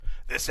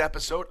This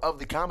episode of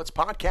the Comets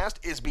Podcast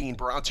is being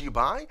brought to you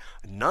by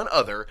none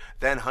other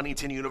than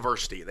Huntington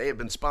University. They have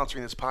been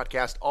sponsoring this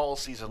podcast all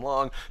season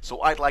long,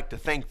 so I'd like to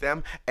thank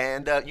them,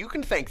 and you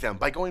can thank them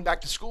by going back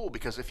to school,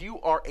 because if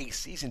you are a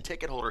season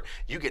ticket holder,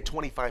 you get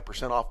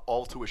 25% off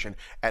all tuition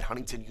at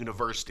Huntington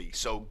University.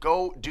 So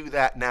go do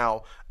that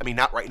now. I mean,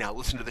 not right now.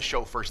 Listen to the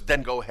show first,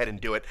 then go ahead and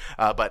do it.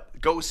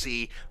 But go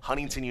see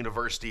Huntington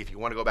University if you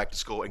want to go back to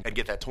school and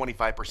get that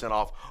 25%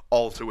 off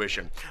all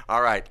tuition.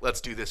 All right,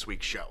 let's do this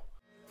week's show.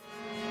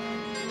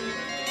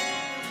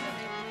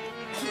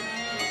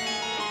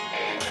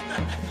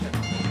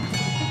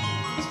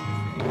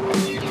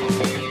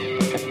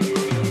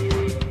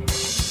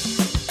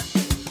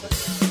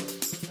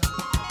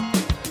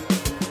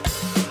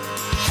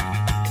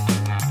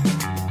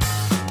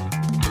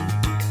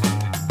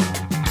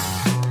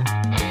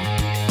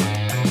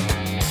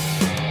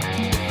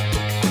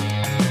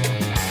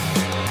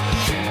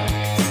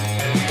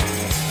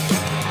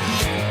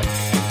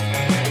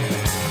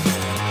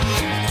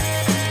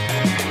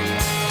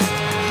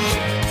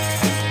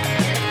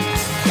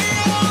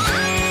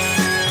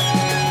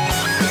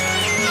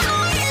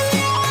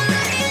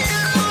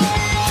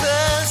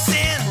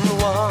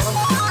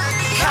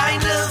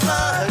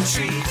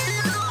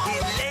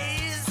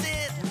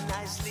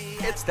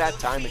 It's that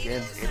time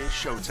again. It is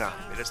showtime.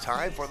 It is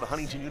time for the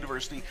Huntington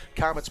University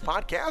Comets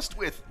Podcast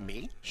with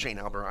me, Shane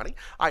Albarani.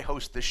 I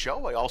host this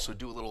show. I also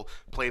do a little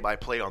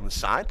play-by-play on the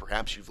side.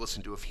 Perhaps you've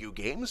listened to a few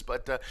games,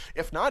 but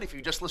if not, if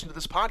you just listen to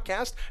this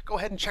podcast, go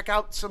ahead and check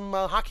out some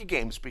hockey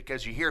games,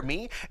 because you hear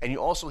me, and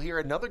you also hear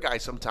another guy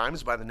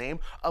sometimes by the name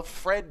of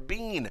Fred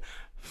Bean.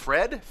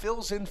 Fred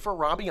fills in for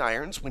Robbie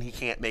Irons when he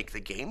can't make the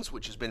games,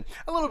 which has been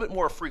a little bit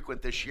more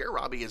frequent this year.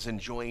 Robbie is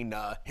enjoying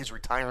his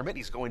retirement.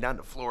 He's going down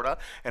to Florida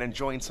and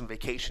enjoying some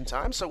vacation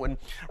time. So when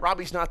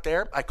Robbie's not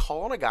there, I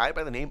call on a guy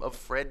by the name of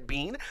Fred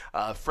Bean.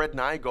 Fred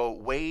and I go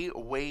way,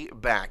 way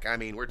back. I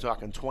mean, we're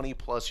talking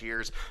 20-plus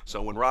years.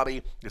 So when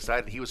Robbie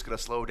decided he was going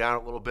to slow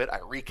down a little bit, I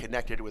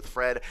reconnected with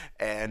Fred,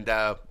 and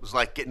it was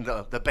like getting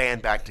the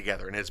band back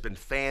together, and it's been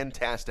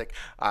fantastic.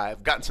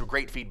 I've gotten some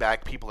great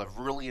feedback. People have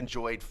really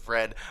enjoyed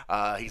Fred.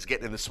 He's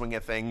getting in the swing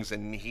of things,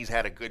 and he's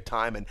had a good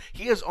time, and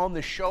he is on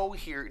the show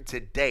here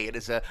today.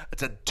 It's a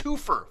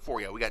twofer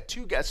for you. We got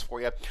two guests for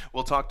you.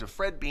 We'll talk to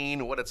Fred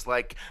Bean, what it's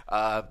like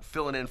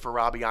filling in for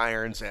Robbie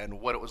Irons,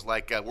 and what it was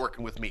like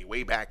working with me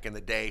way back in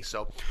the day.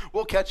 So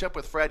we'll catch up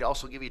with Fred.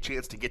 Also give you a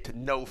chance to get to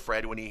know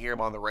Fred. When you hear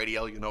him on the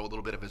radio, you know a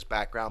little bit of his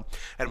background.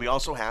 And we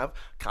also have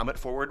Comet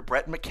forward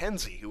Brett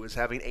McKenzie, who is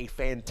having a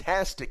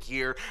fantastic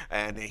year,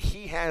 and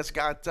he has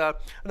got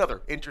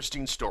another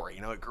interesting story.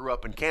 You know, he grew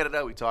up in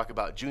Canada. We talk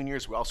about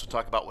juniors. We also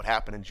talk about what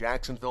happened in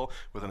Jacksonville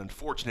with an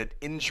unfortunate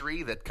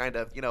injury that kind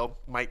of,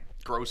 might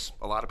gross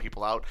a lot of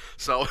people out.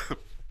 So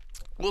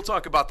we'll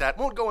talk about that.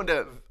 Won't go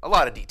into a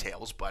lot of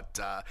details, but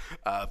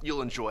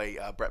you'll enjoy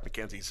Brett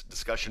McKenzie's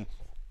discussion.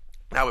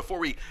 Now, before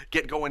we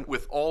get going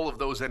with all of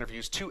those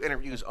interviews, 2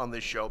 interviews on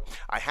this show,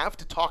 I have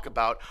to talk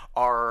about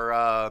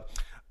our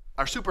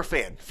super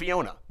fan,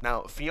 Fiona.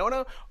 Now,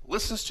 Fiona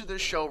listens to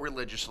this show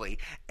religiously,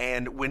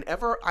 and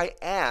whenever I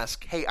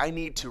ask, hey, I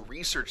need to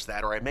research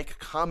that, or I make a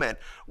comment,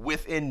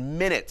 within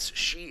minutes,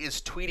 she is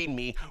tweeting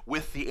me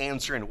with the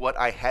answer and what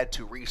I had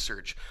to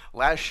research.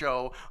 Last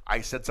show,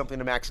 I said something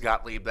to Max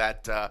Gottlieb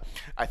that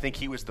I think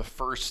he was the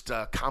first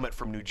Comet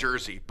from New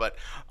Jersey, but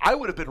I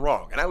would have been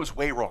wrong, and I was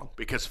way wrong,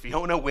 because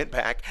Fiona went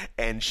back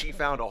and she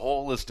found a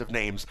whole list of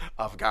names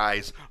of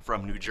guys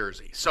from New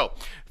Jersey. So,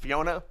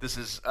 Fiona, this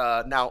is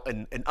now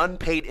an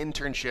unpaid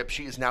internship.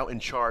 She is now in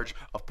charge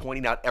of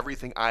pointing out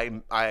everything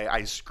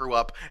I screw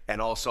up,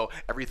 and also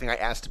everything I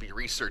asked to be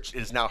researched.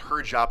 It is now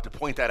her job to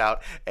point that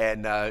out,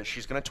 and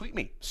she's going to tweet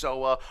me.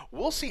 So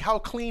we'll see how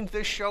clean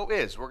this show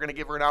is. We're going to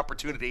give her an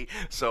opportunity.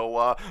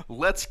 So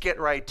let's get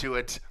right to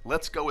it.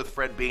 Let's go with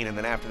Fred Bean, and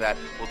then after that,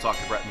 we'll talk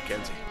to Brett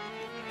McKenzie.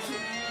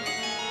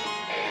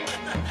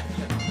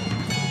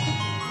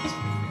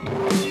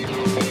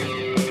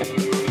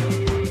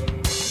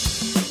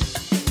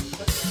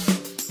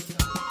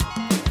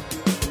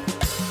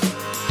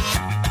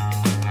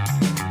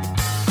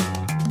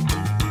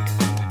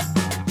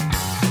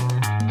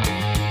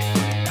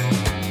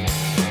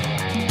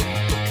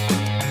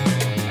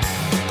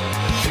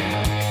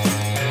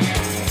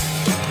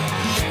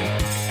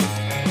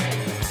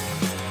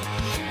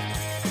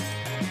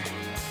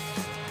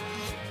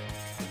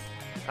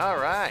 All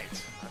right.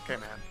 Okay,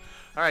 man.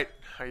 All right.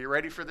 Are you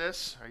ready for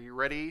this? Are you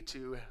ready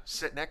to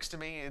sit next to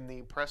me in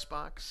the press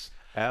box?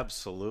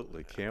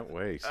 Absolutely. Can't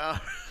wait. All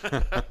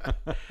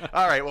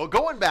right. Well,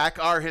 going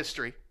back, our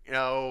history,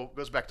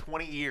 goes back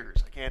 20 years.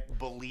 I can't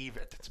believe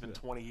it. It's been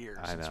 20 years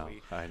since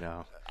we... I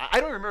know. I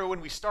don't remember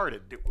when we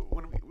started. It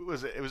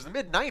was the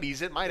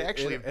mid-'90s. It might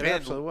actually have been. It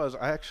actually was.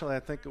 I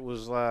think it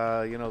was,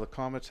 the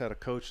Comets had a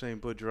coach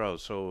named Boudreau,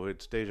 so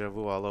it's deja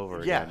vu all over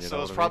again. Yeah, so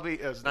it was probably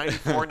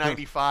 94,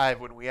 95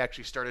 when we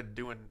actually started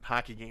doing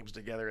hockey games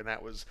together, and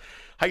that was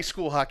high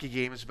school hockey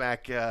games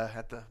back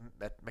at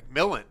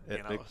McMillan.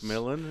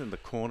 McMillan in the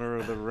corner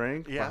of the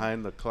rink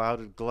behind the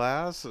clouded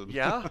glass.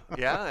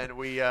 And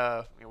we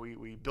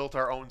built built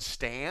our own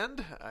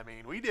stand. I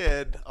mean, we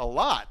did a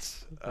lot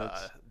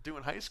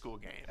doing high school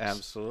games.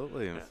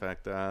 Absolutely. In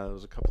fact, it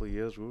was a couple of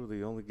years we were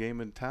the only game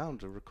in town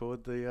to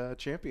record the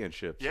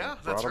championships. Yeah,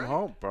 that's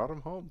right. Brought them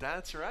home.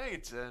 That's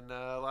right. And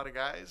a lot of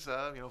guys,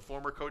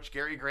 former coach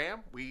Gary Graham,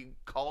 we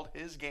called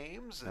his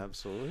games. And,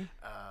 absolutely.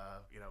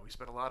 We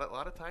spent a lot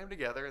of time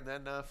together, and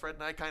then Fred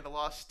and I kind of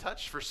lost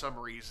touch for some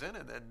reason,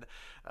 and then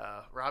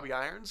Robbie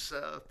Irons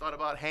thought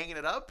about hanging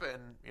it up,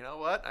 and you know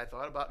what? I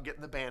thought about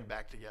getting the band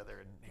back together,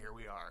 and here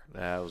we are.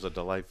 It was a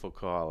delightful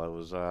call. I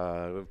was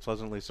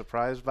pleasantly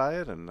surprised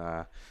by it, and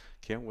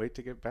can't wait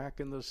to get back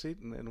in the seat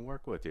and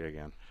work with you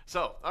again.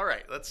 So, all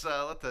right, let's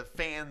let the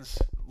fans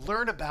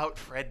learn about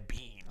Fred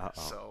Bean.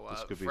 So,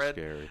 this could be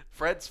scary.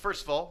 Fred's,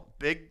 first of all,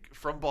 big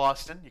from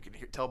Boston. You can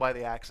tell by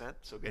the accent,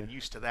 so get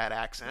used to that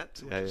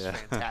accent, which is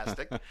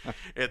fantastic.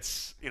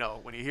 It's,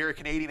 when you hear a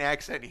Canadian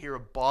accent, you hear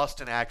a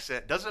Boston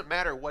accent. Doesn't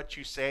matter what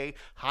you say,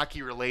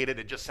 hockey related,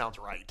 it just sounds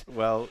right.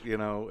 Well,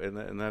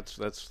 and that's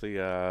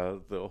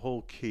the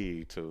whole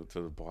key to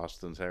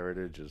Boston's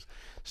heritage is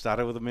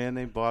started with a man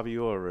named Bobby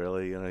Orr,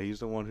 really. He's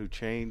the one who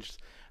changed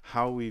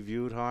how we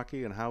viewed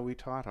hockey and how we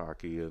taught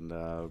hockey, and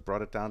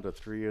brought it down to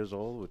 3 years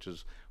old, which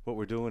is what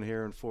we're doing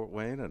here in Fort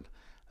Wayne. And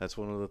that's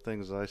one of the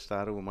things that I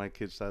started when my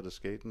kids started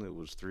skating. It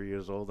was 3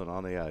 years old and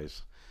on the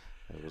ice.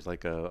 It was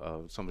like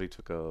somebody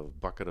took a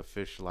bucket of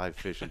live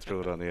fish, and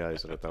threw it on the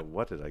ice, and I thought,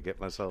 what did I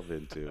get myself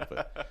into?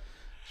 But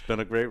it's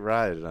been a great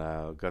ride.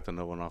 Got to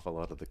know an awful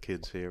lot of the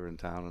kids here in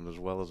town, and as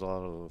well as a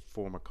lot of the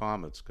former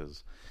Comets,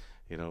 because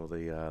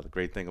the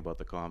great thing about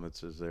the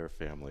Comets is they're a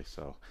family.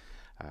 So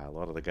a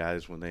lot of the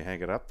guys, when they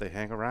hang it up, they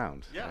hang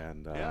around. Yeah.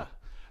 And,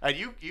 And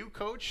you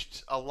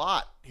coached a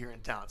lot here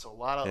in town, so a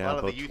lot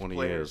of the youth 20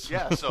 players.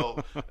 Years. Yeah,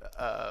 so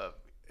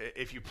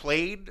if you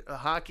played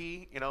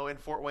hockey, in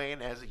Fort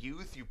Wayne as a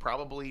youth, you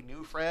probably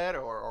knew Fred,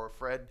 or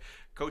Fred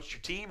coached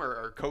your team,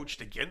 or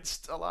coached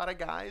against a lot of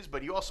guys.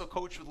 But you also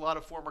coached with a lot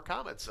of former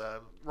Comets.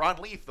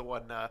 Ron Leith, the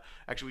one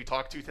actually we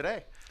talked to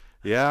today.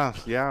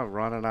 Yeah,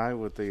 Ron and I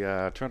with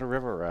the Turner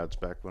River Rats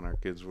back when our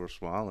kids were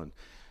small, and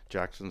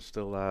Jackson's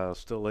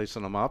still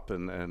lacing them up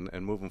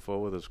and moving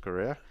forward with his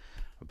career.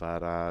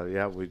 But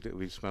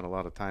we spent a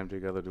lot of time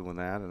together doing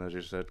that, and as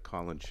you said,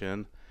 Colin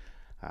Chin.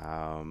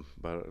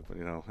 But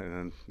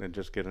and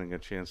just getting a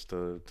chance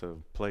to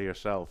play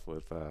yourself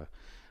with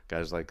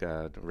guys like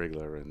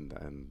Rigler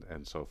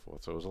and so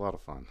forth. So it was a lot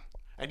of fun.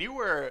 And you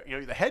were,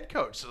 the head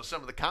coach, so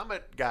some of the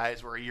Comet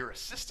guys were your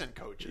assistant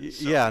coaches.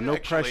 So no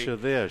pressure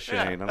there,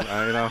 Shane.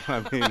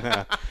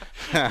 Yeah.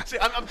 See,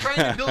 I'm trying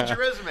to build your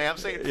resume. I'm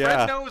saying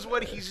Fred knows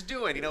what he's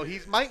doing. He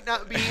might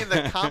not be in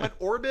the Comet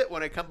orbit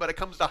but it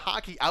comes to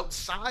hockey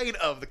outside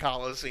of the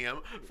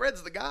Coliseum.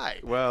 Fred's the guy.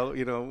 Well,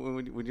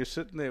 when you're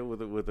sitting there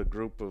with a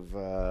group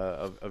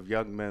of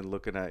young men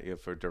looking at you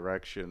for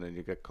direction, and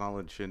you got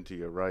Colin Chin to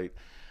your right.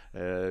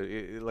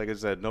 Like I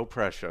said, no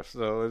pressure.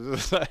 So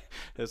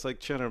it's like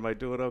Chinner, am I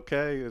doing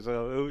okay?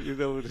 So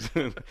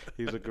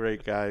he's a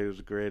great guy. He was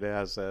a great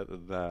asset,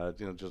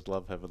 and just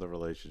love having the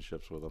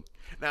relationships with him.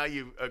 Now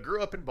you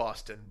grew up in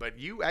Boston, but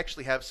you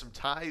actually have some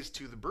ties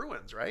to the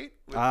Bruins, right?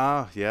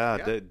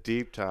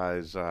 Deep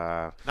ties.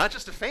 Not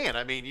just a fan.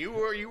 I mean, you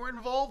were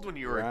involved when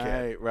you were a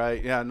kid.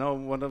 Right. Yeah. No,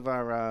 one of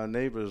our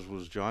neighbors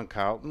was John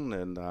Carlton,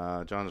 and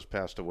John has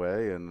passed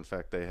away. And in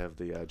fact, they have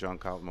the John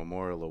Carlton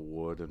Memorial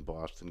Award in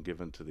Boston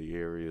given to the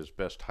area's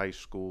best high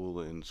school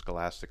and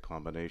scholastic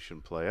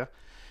combination player.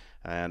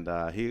 And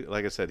he,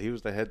 like I said, he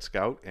was the head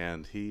scout,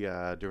 and he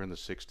during the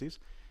 60s,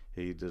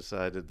 he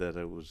decided that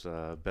it was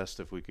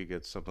best if we could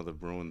get some of the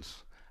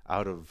Bruins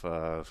out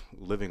of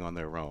living on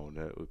their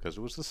own, because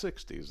it was the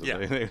 60s.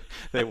 Yeah.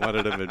 They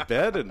wanted them in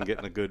bed and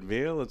getting a good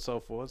meal and so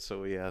forth.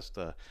 So he asked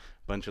a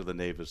bunch of the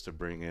neighbors to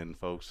bring in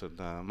folks, and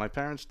my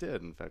parents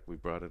did. In fact, we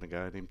brought in a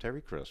guy named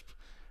Terry Crisp,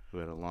 who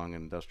had a long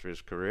and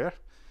industrious career.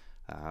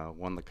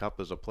 Won the cup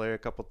as a player a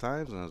couple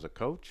times and as a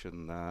coach,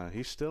 and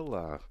he's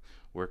still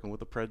working with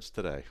the Preds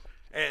today.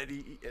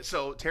 And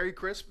so Terry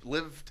Crisp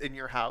lived in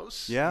your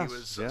house.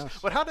 Yes.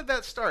 But how did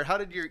that start? How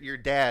did your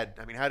dad?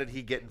 I mean, how did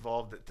he get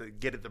involved to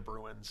get at the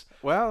Bruins?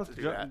 Well,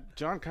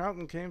 John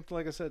Carlton came,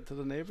 like I said, to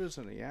the neighbors,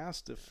 and he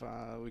asked if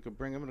we could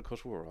bring him. And of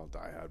course, we were all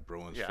diehard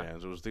Bruins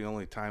fans. It was the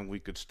only time we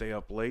could stay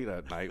up late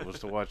at night was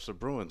to watch the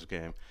Bruins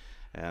game.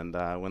 And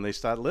when they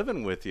start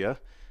living with you,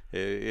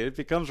 it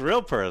becomes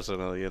real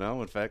personal,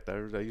 In fact,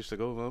 I used to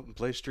go out and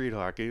play street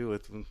hockey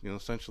with,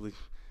 essentially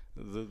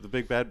the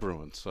big bad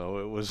Bruins. So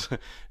it was,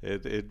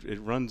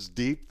 it runs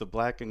deep, the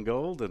black and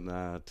gold, and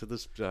to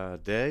this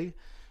day,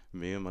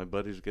 me and my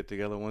buddies get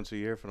together once a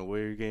year for an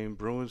away game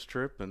Bruins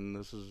trip, and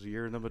this is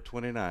year number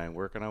 29,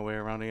 working our way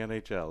around the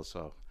NHL.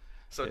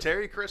 So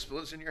Terry Crisp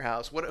lives in your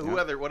house. What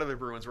other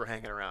Bruins were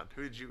hanging around?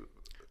 Who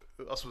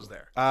else was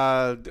there?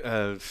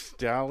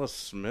 Dallas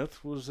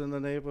Smith was in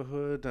the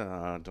neighborhood.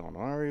 Don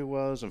Ari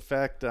was. In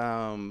fact,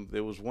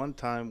 there was one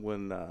time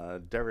when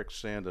Derek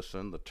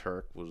Sanderson, the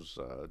Turk, was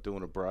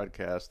doing a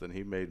broadcast, and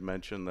he made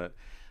mention that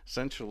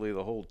essentially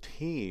the whole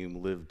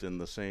team lived in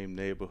the same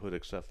neighborhood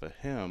except for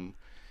him.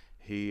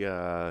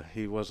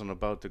 he wasn't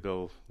about to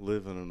go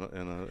live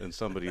in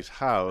somebody's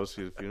house.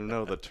 If you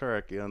know the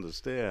Turk, you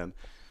understand.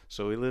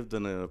 So he lived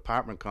in an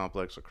apartment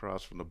complex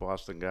across from the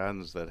Boston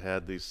Gardens that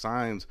had these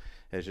signs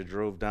as you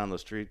drove down the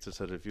street that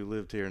said, if you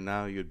lived here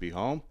now, you'd be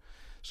home.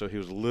 So he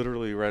was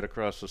literally right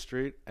across the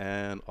street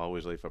and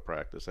always late for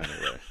practice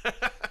anyway.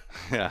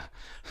 Yeah.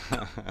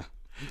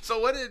 So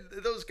what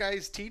did those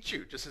guys teach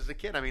you just as a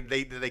kid? I mean,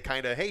 did they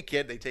kind of, hey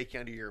kid, they take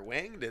you under your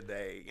wing? Did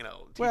they,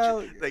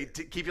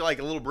 keep you like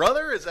a little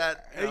brother? Is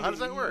that, how does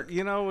that work?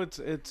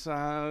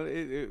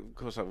 Of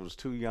course I was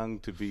too young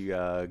to be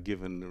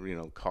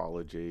given,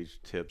 college age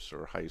tips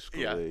or high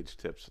school age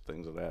tips,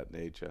 things of that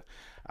nature.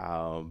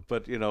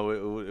 But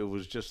it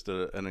was just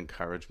an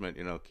encouragement,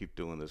 keep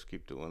doing this,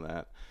 keep doing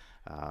that,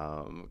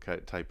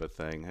 type of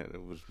thing. And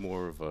it was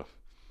more of a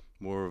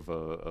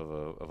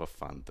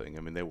fun thing.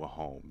 I mean, they were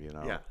home,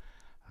 Yeah.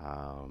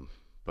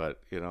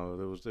 But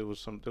there was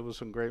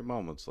some great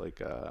moments.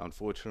 Like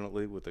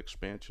unfortunately, with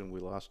expansion,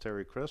 we lost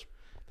Terry Crisp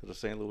to the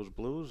St. Louis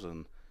Blues,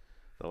 and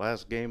the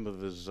last game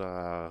of his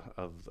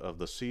of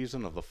the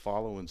season, of the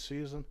following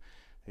season,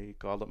 he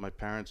called up my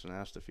parents and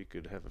asked if he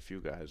could have a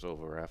few guys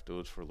over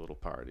afterwards for a little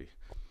party.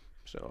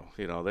 So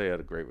they had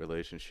a great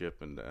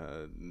relationship, and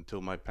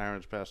until my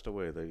parents passed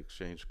away, they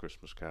exchanged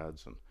Christmas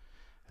cards.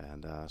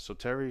 And so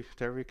Terry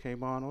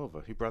came on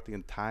over. He brought the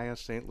entire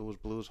St. Louis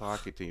Blues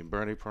hockey team,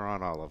 Bernie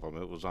Perron, all of them.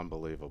 It was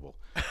unbelievable.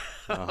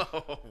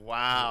 Oh,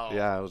 wow.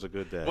 Yeah, it was a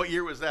good day. What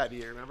year was that? Do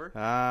you remember?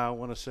 I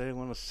want to say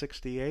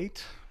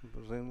 68.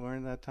 Was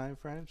in that time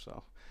frame.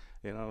 So,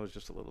 it was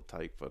just a little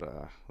tight, but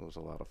it was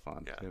a lot of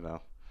fun. Yeah.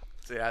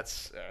 See,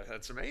 that's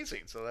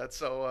amazing.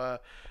 So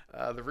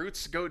the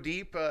roots go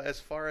deep as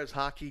far as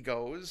hockey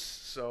goes.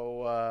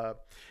 So,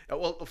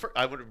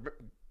 I would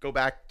go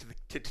back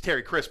to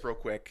Terry Crisp real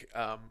quick.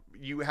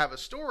 You have a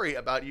story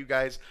about you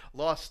guys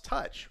lost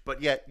touch,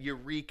 but yet you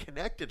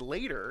reconnected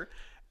later,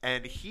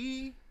 and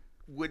he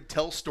would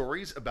tell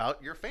stories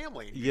about your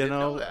family.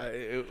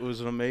 It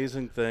was an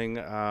amazing thing.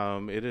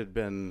 It had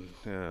been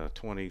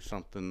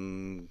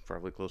 20-something,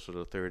 probably closer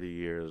to 30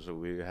 years that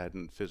we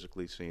hadn't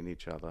physically seen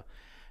each other.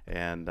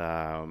 And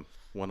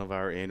one of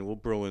our annual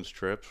Bruins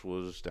trips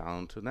was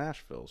down to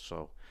Nashville.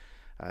 So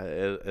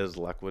as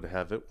luck would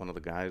have it, one of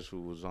the guys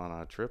who was on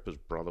our trip, his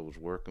brother was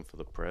working for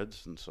the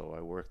Preds, and so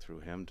I worked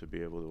through him to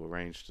be able to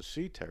arrange to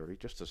see Terry,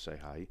 just to say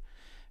hi.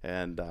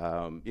 And,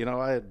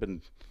 I had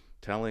been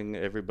telling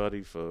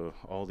everybody for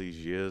all these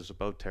years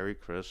about Terry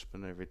Crisp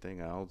and everything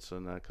else,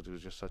 and because he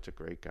was just such a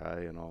great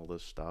guy and all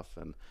this stuff.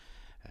 And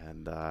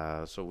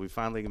so we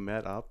finally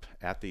met up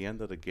at the end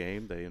of the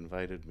game. They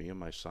invited me and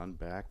my son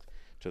back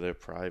to their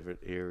private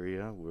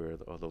area where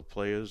the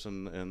players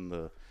and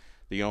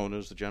the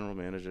owners, the general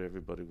manager,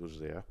 everybody was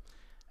there.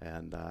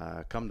 And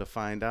come to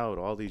find out,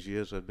 all these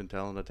years I've been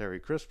telling the Terry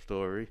Crisp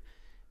story,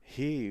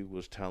 he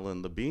was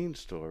telling the Bean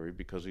story,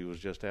 because he was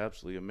just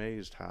absolutely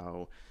amazed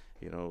how,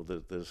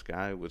 this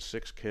guy with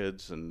 6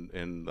 kids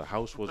and the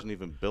house wasn't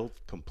even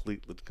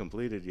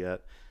completed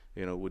yet,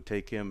 would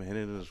take him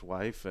and his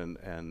wife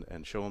and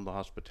show him the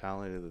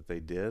hospitality that they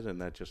did,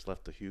 and that just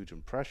left a huge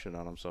impression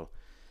on him. So,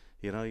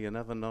 you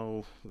never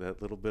know,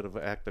 that little bit of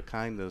act of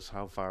kindness,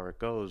 how far it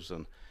goes.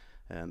 And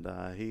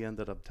he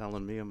ended up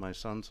telling me and my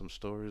son some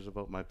stories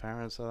about my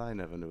parents that I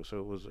never knew. So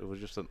it was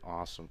just an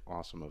awesome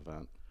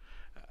event.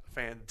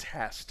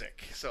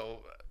 Fantastic. So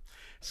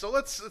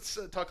let's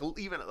talk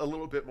even a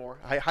little bit more.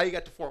 How you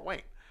got to Fort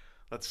Wayne?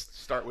 Let's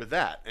start with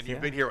that. And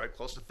you've been here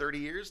close to 30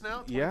 years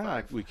now? 25?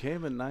 Yeah, we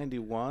came in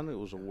 '91. It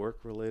was a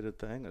work-related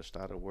thing. I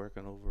started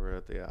working over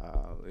at the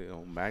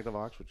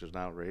Magnavox, which is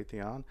now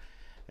Raytheon.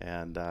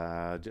 And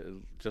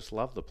just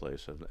love the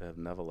place. I've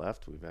never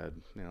left. We've had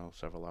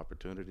several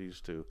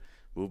opportunities to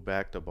move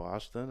back to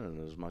Boston,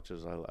 and as much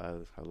as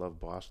I love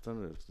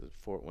Boston,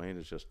 Fort Wayne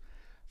is just a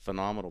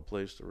phenomenal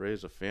place to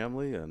raise a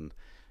family. And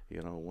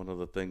one of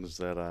the things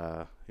that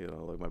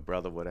like my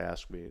brother would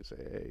ask me and say,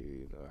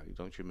 hey,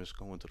 don't you miss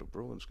going to the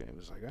Bruins game?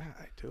 It's like,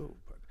 I do,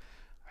 but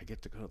I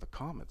get to go to the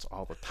Comets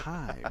all the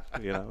time,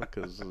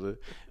 because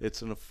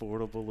it's an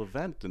affordable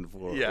event in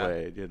Fort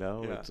Wayne.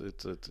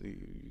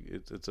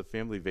 It's a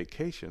family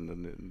vacation,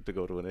 and to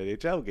go to an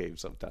NHL game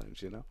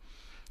sometimes.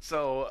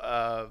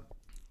 So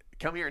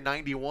come here in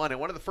 '91,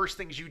 and one of the first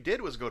things you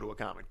did was go to a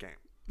Comet game.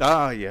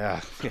 Oh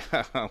yeah.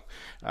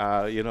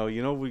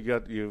 We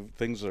got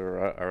things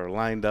are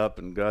lined up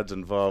and God's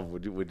involved.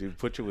 Would you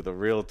put you with a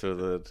realtor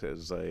that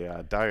is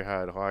a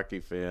diehard hockey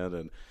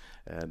fan,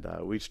 and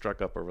we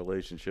struck up a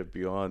relationship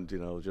beyond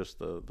just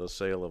the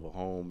sale of a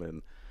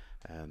home,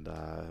 and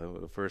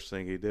the first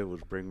thing he did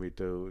was bring me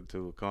to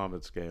a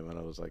Comets game, and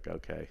I was like,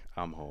 okay,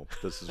 I'm home.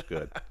 This is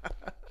good.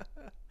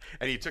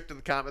 And you took to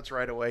the Comets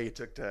right away. You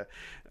took to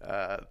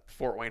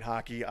Fort Wayne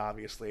hockey,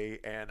 obviously.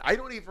 And I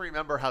don't even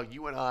remember how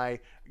you and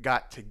I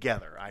got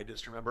together. I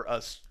just remember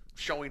us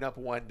showing up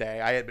one day.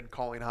 I had been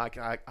calling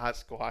high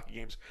school hockey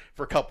games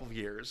for a couple of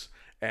years.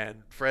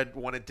 And Fred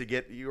wanted to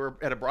get, you were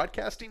at a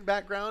broadcasting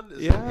background?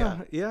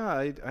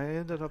 I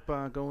ended up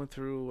going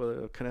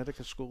through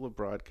Connecticut School of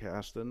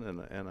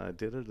Broadcasting, and I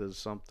did it as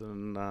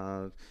something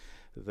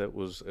it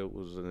was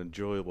an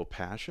enjoyable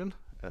passion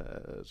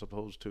as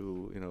opposed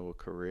to a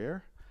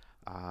career.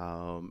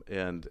 And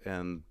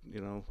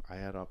I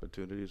had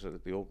opportunities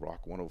at the old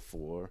Rock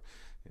 104,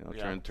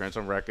 turn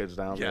some records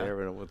down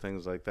there and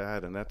things like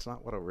that. And that's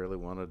not what I really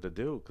wanted to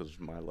do, because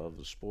my love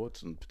of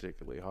sports, and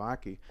particularly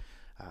hockey.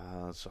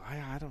 So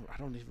I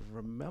don't even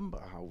remember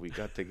how we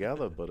got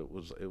together, but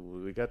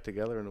we got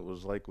together and it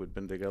was like we'd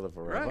been together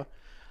forever.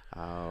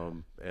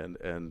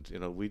 And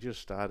we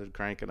just started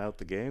cranking out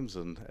the games,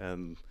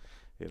 and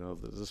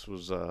this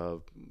was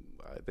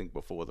I think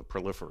before the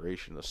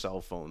proliferation of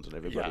cell phones and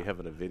everybody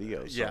having a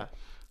video. So,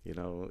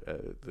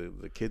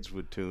 the kids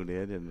would tune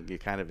in, and you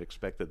kind of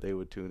expected they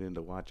would tune in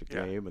to watch a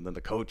game, and then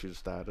the coaches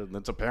started, and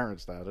then some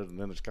parents started, and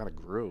then it kind of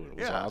grew. It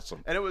was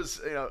awesome. And it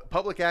was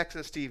public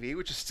access TV,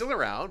 which is still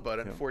around, but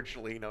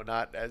unfortunately,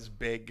 not as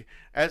big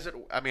as it.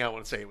 I mean, I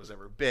wouldn't say it was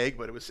ever big,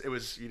 but it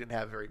was. You didn't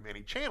have very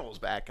many channels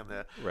back in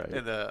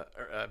the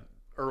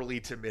early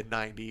to mid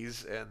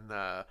 90s, and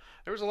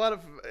there was a lot of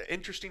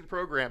interesting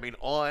programming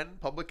on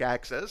public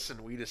access,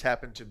 and we just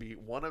happened to be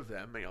one of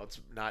them.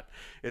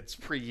 It's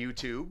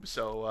pre-YouTube,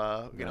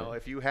 so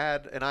if you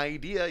had an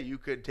idea, you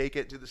could take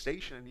it to the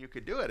station and you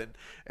could do it.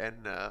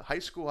 And high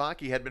school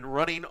hockey had been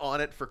running on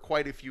it for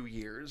quite a few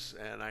years,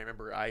 and I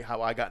remember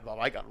how I got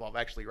involved. I got involved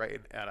actually right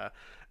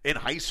in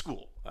high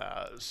school.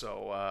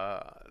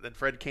 Then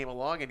Fred came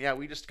along, and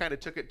we just kind of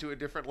took it to a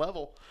different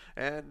level.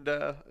 And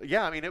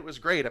it was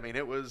great. I mean,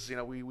 it was,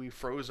 we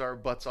froze our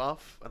butts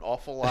off an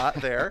awful lot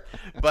there,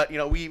 but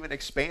we even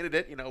expanded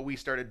it. We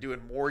started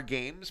doing more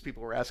games.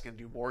 People were asking to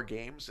do more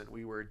games, and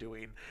we were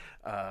doing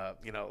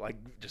like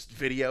just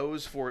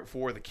videos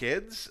for the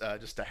kids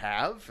just to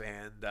have.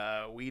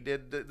 And we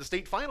did the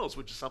state finals,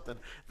 which is something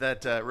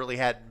that really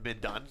hadn't been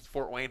done.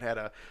 Fort Wayne had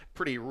a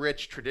pretty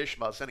rich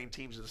tradition about sending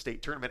teams to the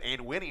state tournament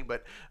and winning,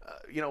 but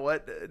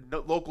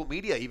no, local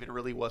media even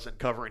really wasn't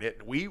covering it.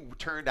 And we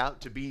turned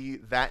out to be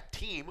that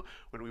team.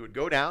 When we would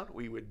go down,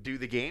 we would do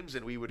the games,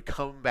 and we would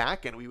come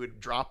back, and we would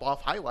drop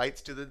off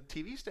highlights to the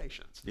TV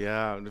stations.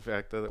 Yeah, in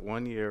fact, that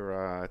one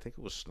year, I think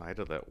it was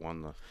Snyder that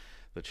won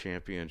the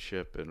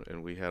championship,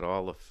 and we had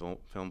all the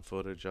film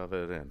footage of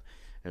it, and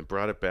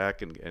brought it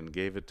back and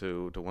gave it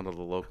to one of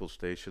the local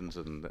stations,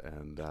 and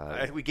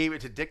we gave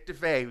it to Dick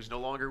DeFay, who's no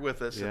longer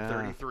with us at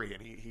 33,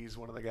 and he's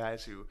one of the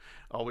guys who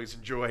always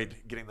enjoyed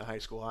getting the high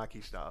school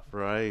hockey stuff.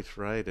 Right,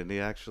 and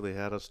he actually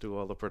had us do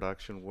all the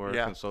production work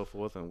and so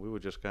forth, and we were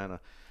just kind of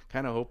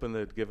hoping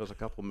they'd give us a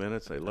couple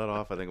minutes. They let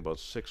off, I think, about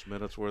 6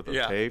 minutes worth of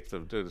tape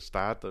to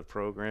start the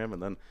program,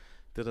 and then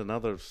did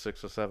another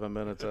 6 or 7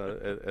 minutes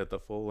at the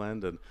full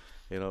end. And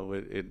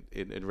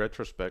in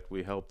retrospect,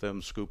 we helped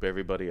them scoop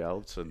everybody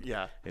else, and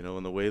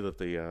in the way that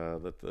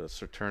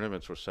the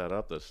tournaments were set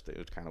up, it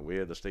was kind of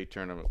weird. The state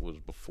tournament was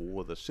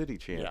before the city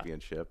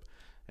championship,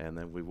 and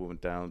then we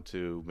went down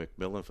to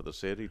McMillan for the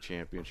city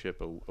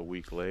championship a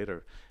week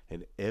later,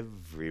 and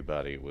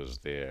everybody was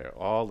there.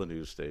 All the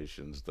news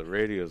stations, the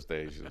radio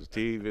stations,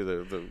 TV,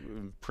 the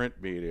print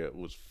media. It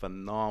was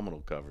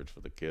phenomenal coverage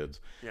for the kids.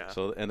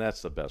 So, and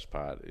that's the best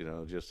part,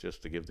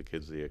 just to give the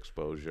kids the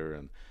exposure,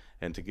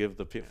 and to give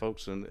the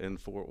folks in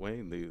Fort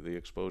Wayne the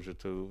exposure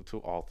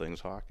to all things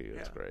hockey.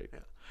 It's great.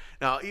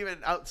 Now, even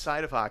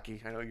outside of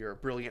hockey, I know you're a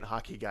brilliant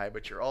hockey guy,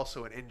 but you're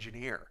also an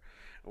engineer,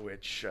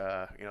 which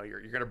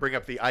you're going to bring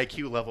up the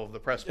IQ level of the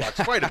press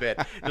box quite a bit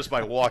just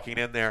by walking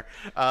in there.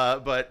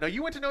 But no,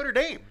 you went to Notre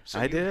Dame. So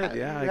I did.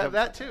 You have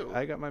that too.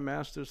 I got my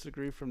master's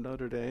degree from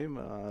Notre Dame.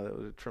 It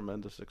was a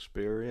tremendous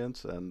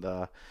experience, and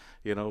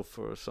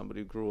for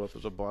somebody who grew up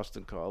as a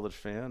Boston College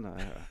fan,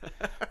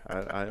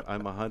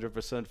 I'm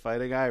 100%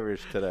 Fighting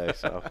Irish today.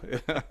 So.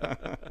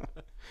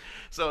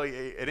 So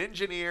an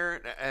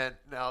engineer, and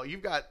now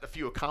you've got a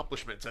few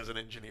accomplishments as an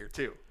engineer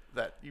too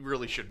that you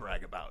really should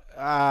brag about.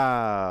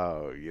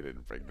 Oh, you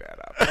didn't bring that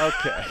up.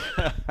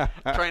 Okay.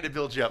 I'm trying to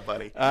build you up,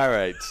 buddy. All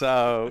right.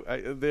 So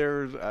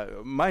there's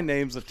my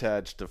name's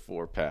attached to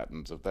 4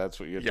 patents, if that's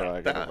what you're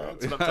talking about.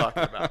 That's what I'm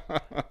talking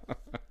about.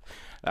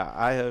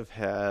 I have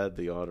had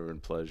the honor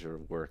and pleasure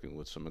of working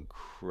with some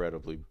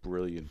incredibly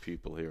brilliant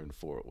people here in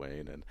Fort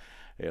Wayne, and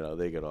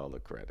they get all the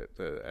credit.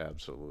 They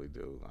absolutely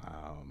do.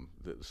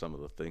 Some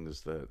of the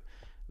things that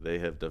they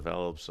have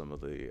developed, some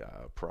of the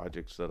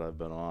projects that I've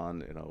been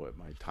on, at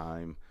my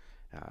time.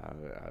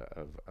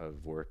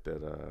 I've worked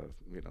at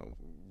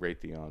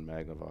Raytheon,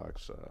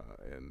 Magnavox,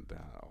 and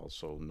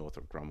also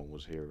Northrop Grumman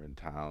was here in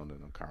town,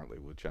 and I'm currently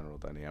with General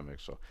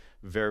Dynamics. So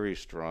very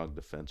strong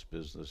defense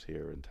business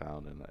here in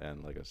town,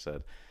 and like I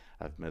said,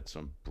 I've met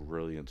some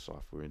brilliant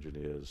software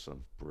engineers,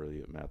 some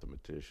brilliant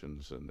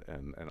mathematicians,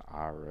 and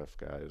RF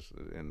guys,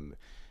 and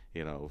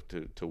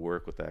to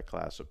work with that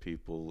class of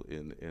people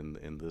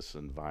in this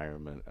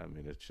environment. I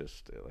mean, it's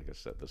just, like I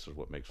said, this is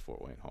what makes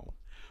Fort Wayne home.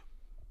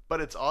 But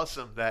it's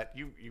awesome that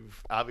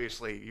you've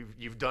obviously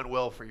you've done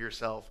well for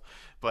yourself,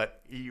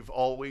 but you've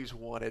always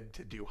wanted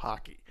to do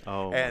hockey.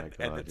 Oh, and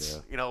my God, and it's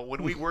yeah. you know,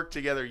 when we worked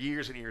together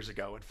years and years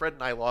ago, and Fred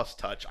and I lost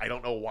touch. I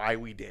don't know why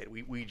we did.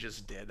 We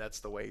just did. That's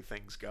the way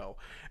things go.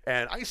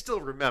 And I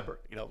still remember,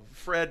 you know,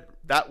 Fred,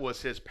 that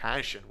was his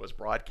passion, was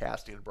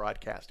broadcasting and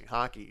broadcasting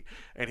hockey.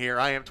 And here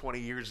I am 20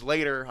 years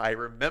later. I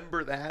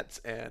remember that,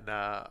 and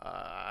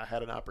I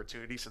had an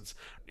opportunity since,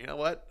 you know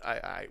what,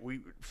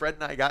 Fred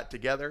and I got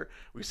together.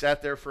 We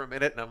sat there for a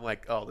minute, and I'm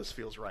like, oh, this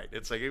feels right.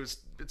 It's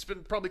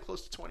been probably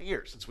close to 20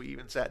 years since we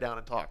even sat down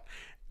and talked.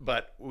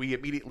 But we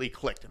immediately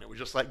clicked, and it was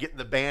just like getting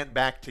the band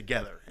back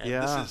together. And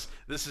Yeah.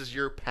 this is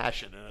your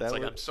passion, and it's That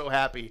like, was- I'm so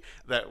happy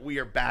that we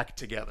are back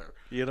together.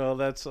 You know,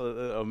 that's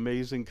an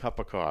amazing cup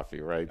of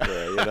coffee right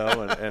there, you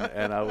know,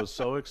 and I was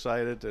so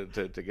excited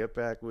to get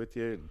back with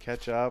you and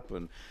catch up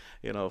and,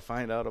 you know,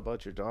 find out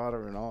about your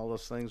daughter and all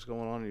those things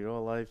going on in your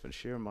life and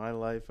share my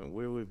life and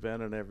where we've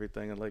been and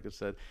everything. And like I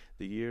said,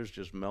 the years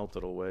just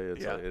melted away.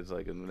 It's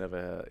like it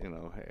never had, you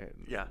know,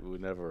 we were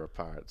never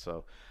apart.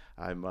 So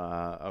I'm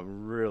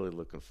really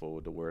looking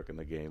forward to working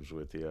the games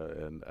with you,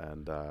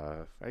 and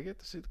I get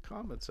to see the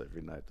comments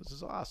every night. This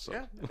is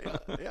awesome.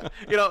 Yeah.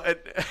 You know, and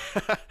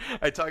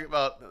I talk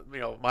about, you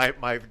know,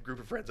 my group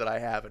of friends that I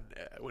have, and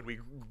when we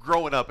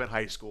growing up in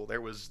high school, there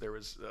was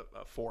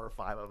 4 or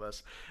 5 of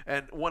us,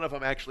 and one of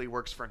them actually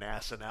works for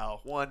NASA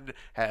now. One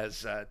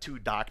has 2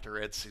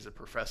 doctorates. He's a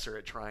professor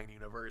at Trine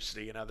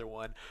University. Another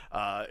one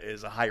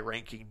is a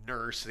high-ranking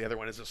nurse. The other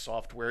one is a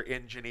software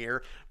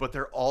engineer. But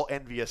they're all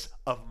envious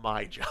of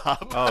my job.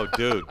 Oh,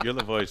 dude, you're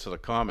the voice of the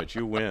comments.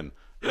 You win.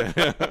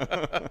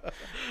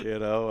 You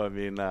know, I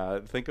mean,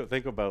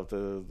 think about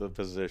the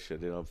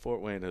position. You know, Fort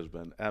Wayne has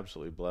been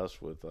absolutely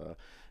blessed with,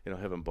 you know,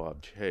 having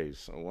Bob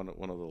Chase, one of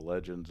the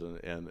legends,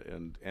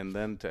 and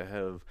then to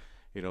have,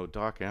 you know,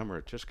 Doc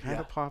Emmerich just kind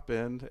of pop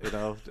in. You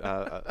know,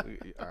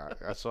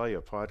 I saw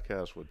your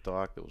podcast with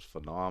Doc. That was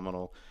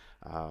phenomenal.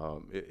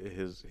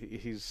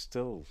 He's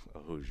still a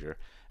Hoosier,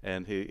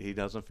 and he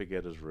doesn't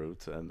forget his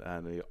roots,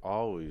 and he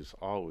always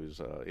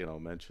you know,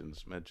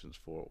 mentions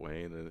Fort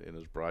Wayne in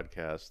his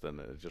broadcast, and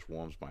it just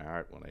warms my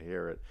heart when I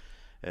hear it.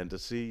 And to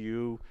see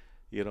you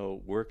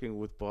know, working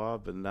with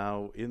Bob and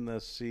now in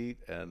this seat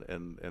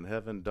and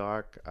having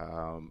Doc,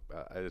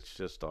 it's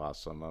just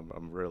awesome.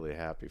 I'm really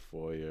happy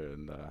for you,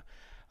 and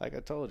like I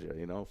told you,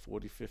 you know,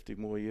 40, 50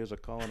 more years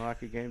of calling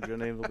hockey games, your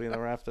name will be in the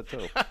rafter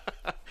too.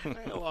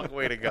 A long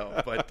way to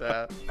go, but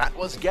that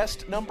was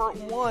guest number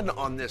 1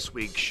 on this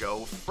week's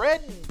show,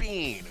 Fred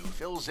Bean, who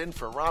fills in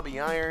for Robbie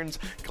Irons.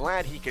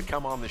 Glad he could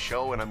come on the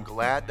show, and I'm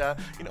glad,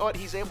 you know what,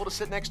 he's able to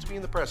sit next to me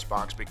in the press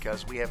box,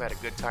 because we have had a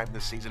good time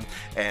this season,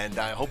 and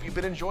I hope you've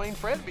been enjoying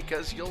Fred,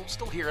 because you'll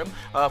still hear him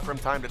from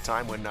time to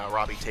time when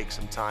Robbie takes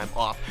some time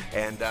off,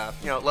 and,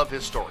 you know, love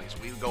his stories.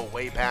 We go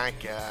way back.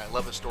 I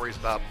love his stories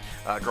about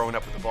growing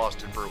up with the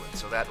Boston Bruins,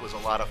 so that was a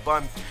lot of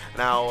fun.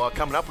 Now,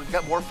 coming up, we've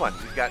got more fun.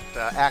 We've got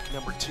act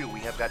number 2.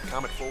 We have got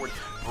comet forward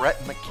Brett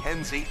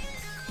McKenzie,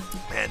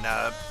 and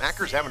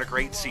Macker's having a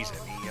great season.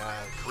 He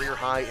career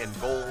high in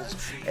goals,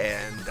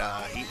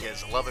 and he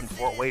is loving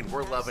Fort Wayne.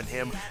 We're loving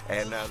him.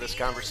 And this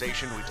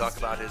conversation, we talk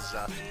about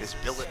his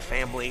billet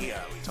family.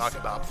 We talk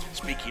about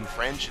speaking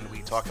French, and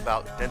we talk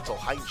about dental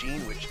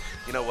hygiene, which,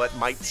 you know what,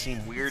 might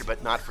seem weird,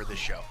 but not for this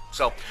show.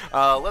 So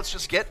let's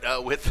just get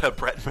with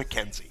Brett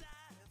McKenzie.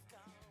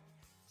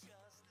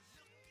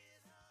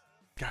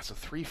 God, so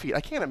 3 feet.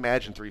 I can't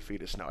imagine 3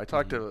 feet of snow. I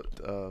talked to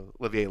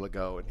Olivier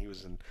Legault,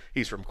 and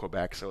he's from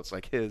Quebec, so it's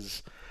like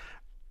his,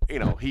 you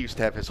know, he used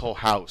to have his whole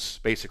house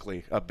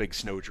basically a big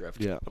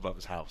snowdrift above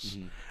his house,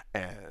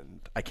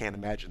 and I can't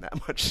imagine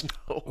that much snow.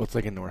 Well, it's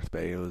like in North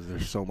Bay.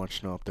 There's so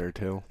much snow up there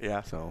too.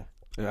 Yeah. So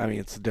I mean,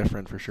 it's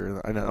different for sure.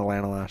 In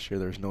Atlanta last year,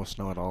 there was no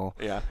snow at all.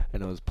 Yeah.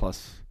 And it was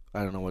plus,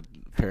 I don't know what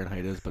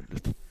Fahrenheit is, but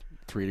it's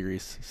 3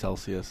 degrees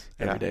Celsius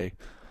every day.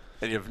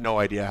 And you have no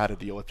idea how to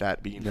deal with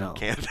that being from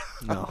Canada.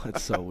 No,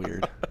 it's so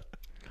weird.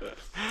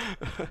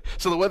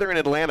 So the weather in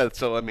Atlanta,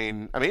 so I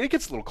mean it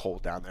gets a little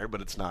cold down there, but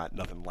it's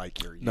nothing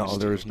like you're used to. No,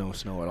 there was no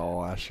snow at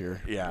all last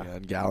year. Yeah.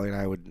 And Gally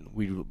and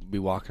we'd be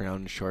walking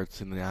around in shorts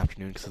in the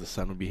afternoon because the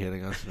sun would be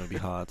hitting us and it would be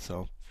hot.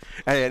 So.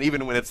 And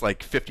even when it's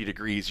like 50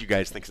 degrees, you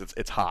guys think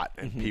it's hot,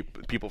 and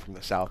people from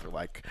the south are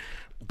like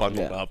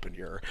bundled up, and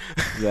you're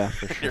for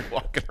sure. you're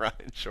walking around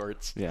in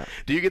shorts. Yeah.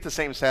 Do you get the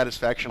same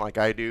satisfaction like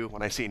I do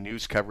when I see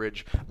news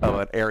coverage of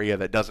an area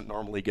that doesn't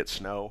normally get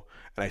snow,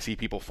 and I see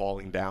people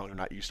falling down who are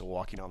not used to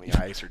walking on the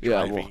ice or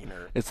driving?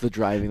 It's the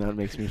driving that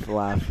makes me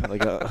laugh.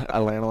 Like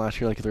Atlanta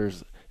last year, like if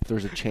there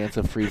was a chance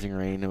of freezing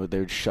rain, they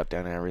would shut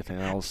down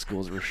everything. All the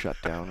schools were shut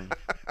down.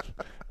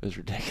 It was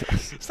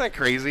ridiculous. It's not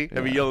crazy. Yeah.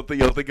 I mean, you'll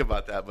think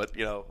about that, but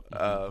you know,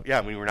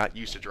 I mean, we're not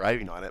used to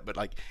driving on it. But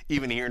like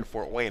even here in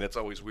Fort Wayne, it's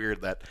always weird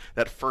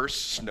that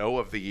first snow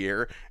of the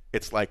year.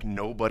 It's like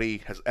nobody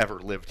has ever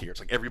lived here. It's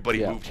like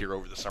everybody moved here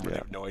over the summer. They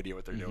have no idea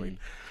what they're doing.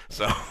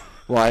 So.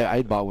 Well,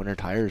 I bought winter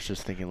tires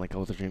just thinking like,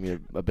 oh, there's gonna be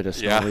a bit of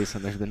snow at least,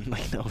 and there's been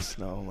like no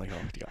snow. I'm like,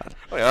 oh god.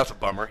 Oh yeah, that's a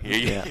bummer.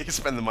 You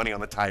spend the money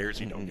on the tires,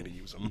 you don't get to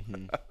use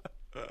them.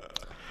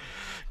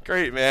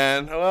 Great,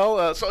 man.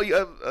 Well, so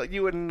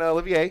you and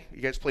Olivier,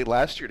 you guys played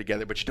last year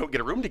together, but you don't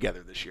get a room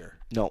together this year.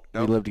 No,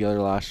 we lived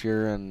together last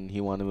year, and he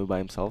wanted to move by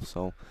himself.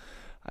 So,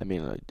 I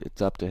mean,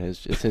 it's up to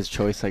it's his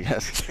choice, I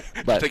guess.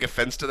 But Did you take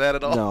offense to that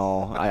at all?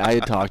 no, I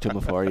had talked to him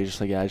before. He's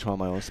just like, yeah, I just want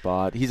my own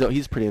spot.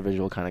 He's pretty a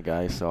visual kind of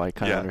guy, so I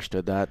kind of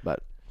understood that.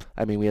 But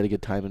I mean, we had a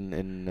good time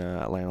in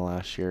Atlanta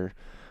last year.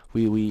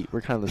 We're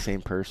kind of the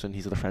same person.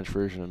 He's the French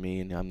version of me,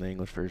 and I'm the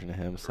English version of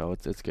him. So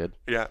it's good.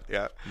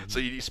 Yeah. So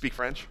you speak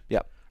French?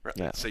 Yep. Right.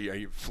 Yeah. So are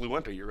you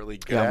fluent? Are you really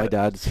good Yeah, at my it?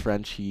 dad's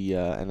French. He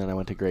and then I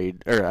went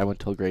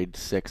till grade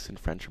 6 in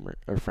French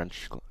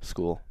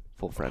school,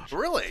 full French.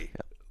 Really?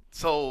 Yeah.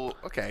 So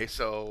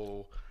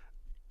so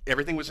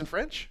everything was in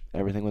French?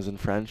 Everything was in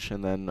French,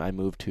 and then I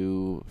moved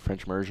to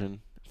French immersion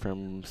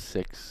from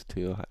 6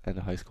 to end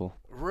of high school.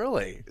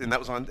 Really? And that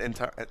was in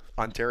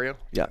Ontario?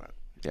 Yeah.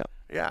 Yeah.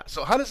 Yeah.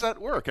 So how does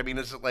that work? I mean,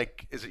 is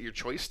it your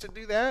choice to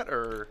do that,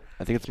 or?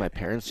 I think it's my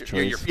parents' Your-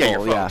 choice. your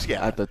folks,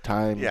 yeah. At the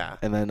time. Yeah.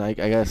 And then I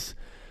guess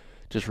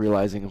just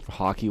realizing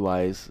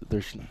hockey-wise,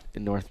 there's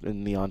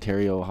in the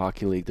Ontario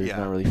Hockey League, there's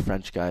not really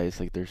French guys.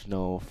 Like there's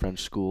no French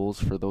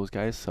schools for those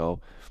guys,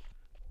 so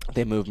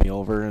they moved me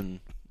over,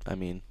 and I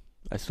mean,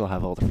 I still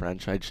have all the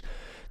French.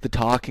 The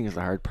talking is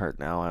the hard part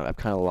now. I've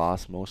kind of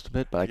lost most of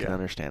it, but I can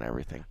understand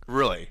everything.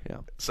 Really?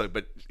 Yeah. So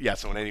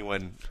when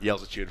anyone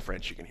yells at you in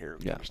French, you can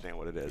understand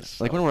what it is.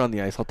 Like when we're on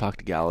the ice, I'll talk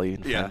to Gally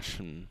in Yeah. French,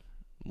 and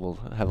we'll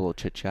have a little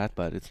chit chat,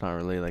 but it's not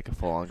really like a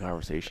full-on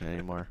conversation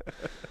anymore.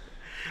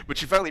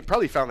 But you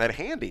probably found that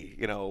handy.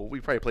 You know,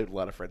 we probably played with a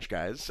lot of French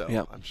guys, so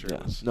Yeah, I'm sure.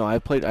 Yeah. It was...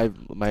 No,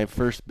 my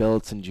first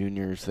billets and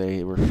juniors,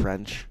 they were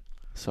French,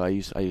 so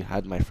I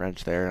had my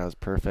French there, and I was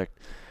perfect.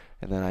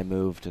 And then I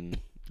moved, and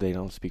they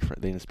didn't speak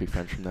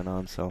French from then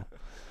on. So,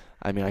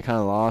 I mean, I kind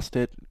of lost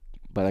it,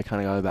 but I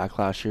kind of got it back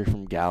last year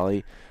from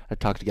Gally. I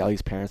talked to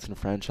Gally's parents in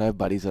French. I have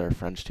buddies that are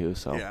French too,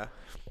 so Yeah.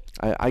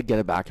 I get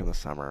it back in the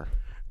summer.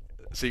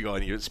 So you go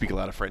and you speak a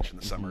lot of French in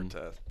the summer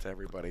to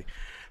everybody.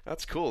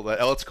 That's cool.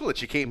 It's cool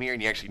that you came here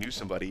and you actually knew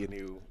somebody. You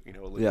knew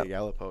Olivier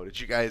Galipeau. Did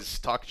you guys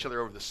talk to each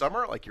other over the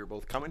summer, like you were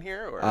both coming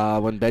here?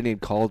 Or? When Benny had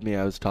called me, he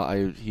was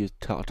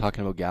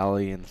talking about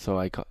Gally, and so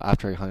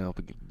after I hung up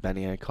with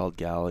Benny, I called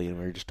Gally, and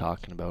we were just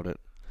talking about it.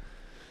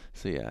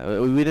 So yeah,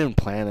 we didn't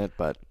plan it,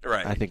 but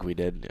I think we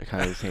did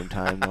kind of at the same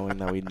time, knowing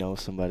that we'd know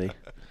somebody.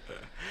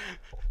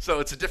 So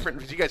it's a different.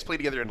 Because you guys play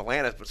together in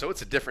Atlanta, so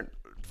it's a different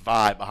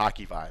vibe, a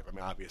hockey vibe. I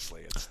mean,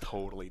 obviously, it's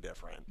totally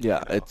different.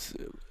 Yeah, it's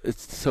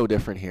so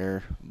different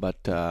here.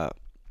 But I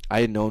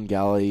had known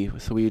Gally,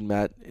 so we had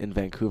met in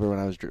Vancouver when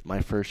I was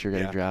my first year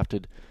getting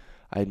drafted.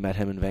 I had met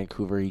him in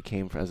Vancouver. He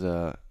came as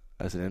an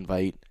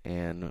invite,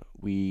 and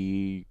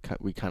we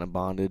kind of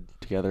bonded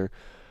together.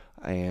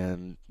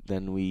 And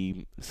then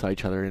we saw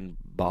each other in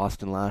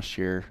Boston last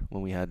year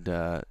when we had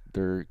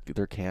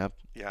their camp,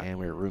 and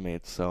we were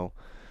roommates. So,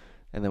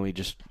 and then we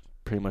just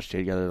pretty much stayed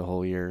together the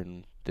whole year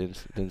and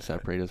didn't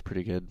separate us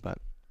pretty good. But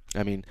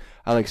I mean,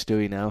 I like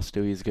Stewie now.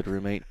 Stewie's a good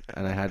roommate,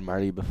 and I had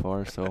Marty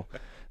before, so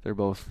they're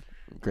both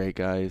great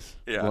guys.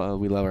 Yeah. Well,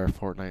 we love our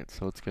Fortnite,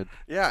 so it's good.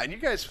 Yeah, and you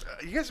guys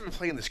have been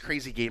playing this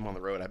crazy game on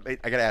the road. I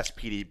got to ask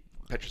Petey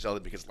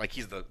Petrozelli because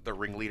he's the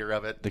ringleader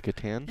of it. The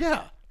Catan?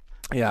 Yeah.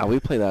 Yeah, we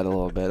play that a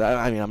little bit.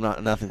 I mean, I'm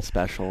not nothing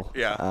special.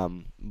 Yeah.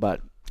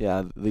 But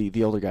yeah,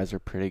 the older guys are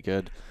pretty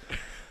good.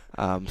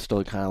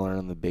 Still kind of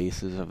learning the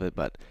bases of it,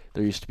 but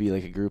there used to be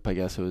like a group. I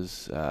guess it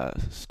was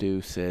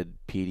Stu, Sid,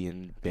 Petey,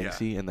 and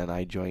Binksy, and then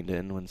I joined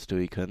in when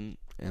Stewie couldn't.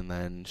 And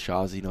then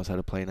Shawzy knows how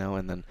to play now,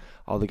 and then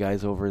all the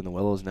guys over in the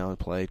Willows now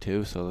play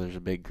too. So there's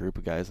a big group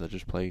of guys that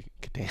just play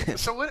Catan.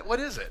 So what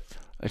is it?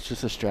 It's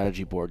just a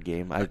strategy board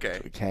game. Okay.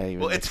 I can't even.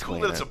 Well, it's cool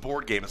explain that it's a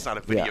board game. It's not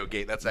a video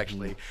game. That's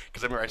actually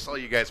because I remember I saw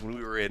you guys when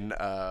we were in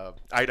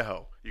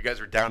Idaho. You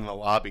guys were down in the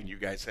lobby, and you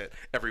guys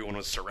everyone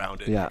was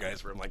surrounded. Yeah. You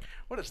guys were. I'm like,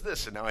 what is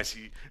this? And now I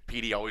see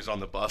Petey always on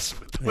the bus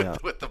with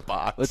the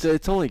box.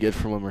 It's only good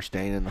for when we're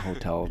staying in the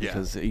hotel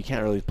because you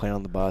can't really play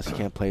on the bus. You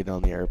can't play it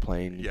on the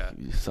airplane. Yeah.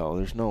 So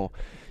there's no.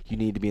 You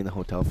need to be in the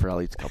hotel for at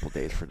least a couple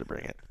days for it to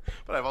bring it.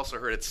 But I've also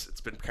heard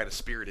it's been kind of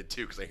spirited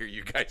too because I hear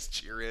you guys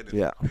cheer in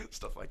and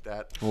stuff like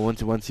that. Well,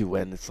 once you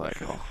win, it's like,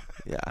 oh,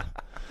 yeah.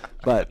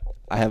 But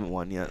I haven't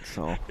won yet,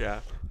 so. Yeah.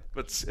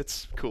 But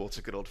it's cool. It's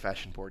a good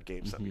old-fashioned board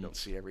game, something you don't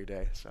see every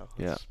day. So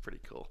it's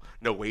pretty cool.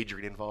 No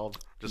wagering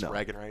involved, just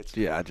bragging rights.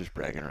 Yeah, just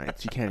bragging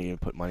rights. You can't even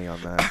put money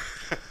on that.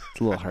 It's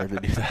a little hard to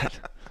do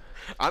that.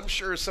 I'm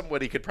sure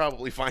somebody could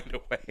probably find a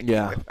way.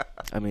 Yeah.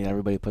 I mean,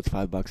 everybody puts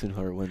 $5 in,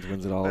 whoever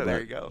wins it all. Oh,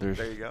 there you go. There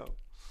you go.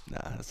 Nah,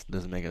 that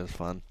doesn't make it as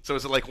fun. So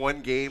is it like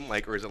one game,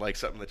 or is it like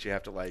something that you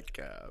have to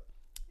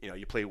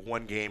you play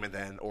one game and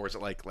then, or is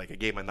it like a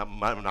game of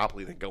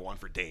Monopoly that go on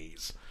for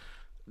days?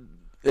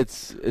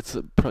 It's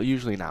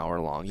usually an hour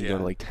long. You go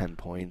to like 10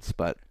 points,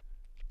 but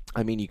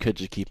I mean, you could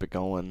just keep it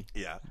going.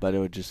 Yeah. But it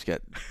would just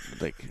get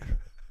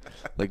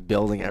like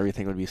building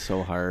everything would be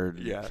so hard.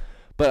 Yeah.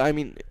 But I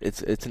mean,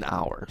 it's an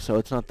hour, so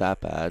it's not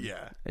that bad.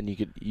 Yeah. And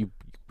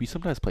we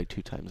sometimes play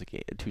 2 times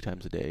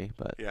a day,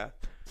 but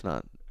it's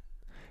not.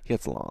 It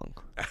gets long.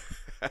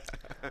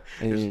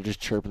 And you're just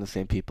chirping the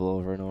same people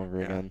over and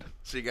over again.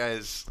 So you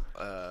guys,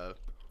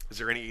 Is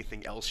there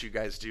anything else you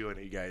guys do? I know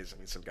you guys. I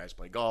mean, some guys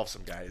play golf,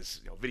 some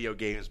guys video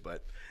games,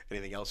 but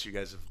anything else you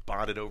guys have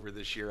bonded over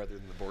this year other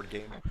than the board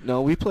game?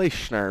 No, we play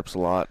Schnarps a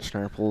lot,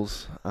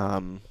 Schnarples.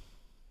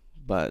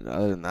 But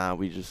other than that,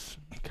 we just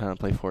kind of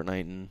play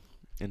Fortnite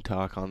and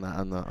talk on the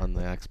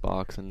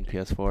Xbox and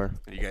PS4.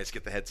 And you guys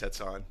get the headsets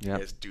on. Yep. You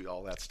guys do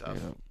all that stuff.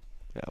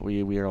 Yeah,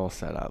 we are all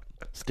set up.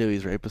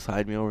 Stewie's right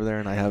beside me over there,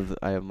 and I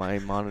have my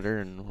monitor,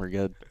 and we're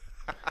good.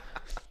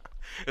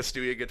 Is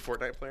Stewie a good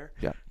Fortnite player?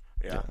 Yeah.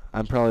 Yeah.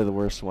 I'm probably the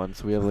worst one.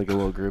 So we have like a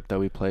little group that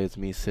we play. It's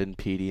me, Sid,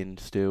 Petey, and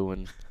Stu,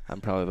 and I'm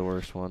probably the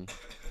worst one.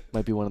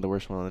 Might be one of the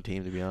worst ones on the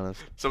team, to be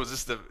honest. So was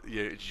this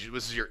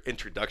was this your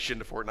introduction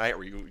to Fortnite,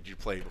 or did you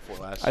play before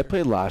last year? I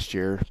played last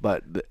year,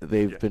 but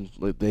they've been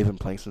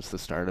playing since the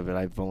start of it.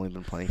 I've only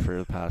been playing for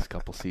the past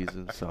couple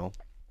seasons, so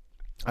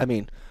I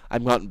mean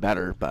I've gotten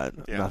better,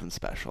 but nothing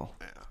special.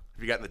 Yeah.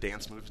 Have you gotten the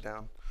dance moves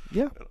down?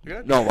 Yeah.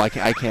 Good? No, I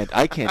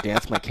can't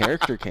dance. My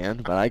character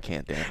can, but I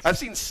can't dance. I've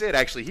seen Sid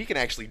actually. He can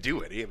actually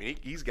do it. I mean,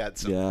 he's got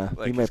some. Yeah,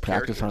 like, he his might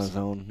practice on characters. his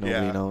own.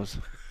 Nobody knows.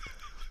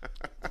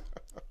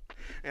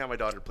 Yeah, my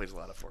daughter plays a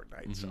lot of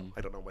Fortnite, so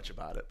I don't know much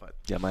about it, but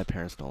Yeah, my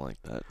parents don't like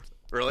that.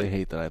 Really? They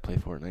hate that I play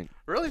Fortnite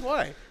Really,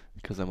 why?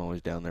 because I'm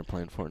always down there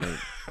playing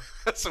Fortnite.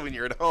 So when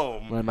you're at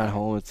home, When I'm at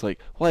home, it's like,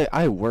 well,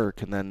 I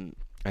work, and then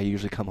I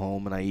usually come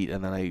home and I eat,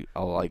 and then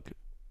I'll like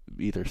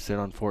either sit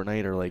on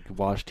Fortnite or like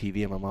watch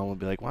TV, and my mom will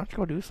be like, "Why don't you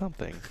go do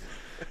something?"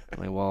 I'm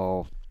like,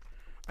 "Well,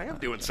 I am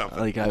doing something.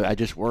 like I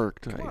just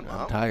worked. Come on, I'm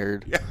Mom."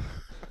 tired." Yeah.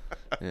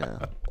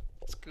 Yeah.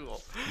 That's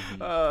cool.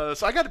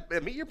 So I got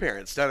to meet your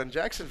parents down in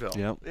Jacksonville.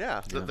 Yep.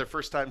 Yeah. Yeah. Their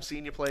first time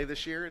seeing you play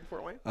this year in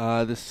Fort Wayne?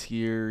 This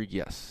year,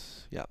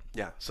 yes. Yeah.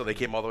 Yeah. So they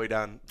came all the way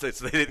down. So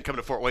they didn't come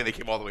to Fort Wayne. They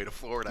came all the way to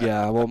Florida.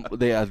 Yeah. Well,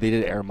 they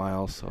did air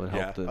miles, so it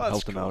Yeah. helped Oh, that's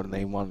helped them cool. out, and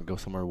they wanted to go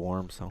somewhere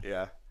warm. So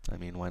Yeah. I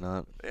mean, why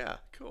not? Yeah.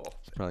 Cool.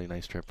 It's probably a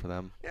nice trip for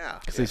them. Yeah.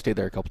 Because they stayed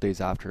there a couple days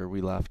after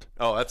we left.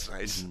 Oh, that's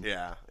nice.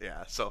 Yeah.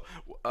 Yeah. So,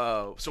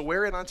 so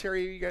where in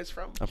Ontario are you guys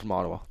from? I'm from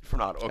Ottawa.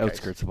 From Ottawa. Okay.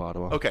 Outskirts of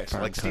Ottawa. Okay. So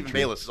Farm like Stephen country.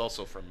 Bayless is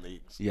also from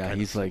the. Yeah, kind of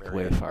he's same like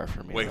area. way far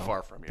from me. Way though.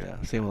 far from you.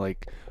 Yeah. Same with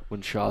like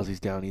when Shawsy's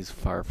down, he's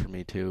far from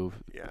me too.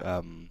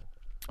 Yeah.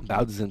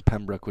 Bowds is in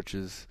Pembroke, which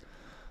is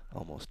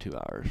almost 2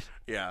 hours.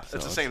 Yeah, So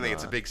it's the same it's thing.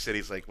 It's a not- big city.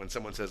 It's like when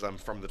someone says I'm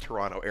from the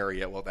Toronto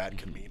area, well, that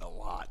can mean a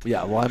lot.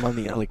 Yeah, well, I'm on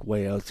the like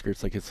way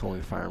outskirts. Like it's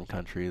only farm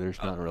country.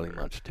 There's not really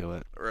much to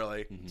it.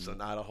 Really? So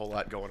not a whole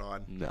lot going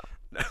on. No.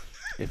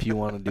 If you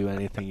want to do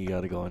anything, you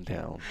got to go in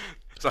town.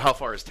 So how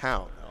far is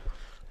town? Though?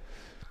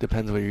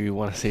 Depends where you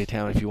want to say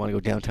town. If you want to go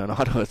downtown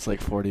Ottawa, it's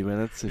like 40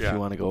 minutes. If Yeah. you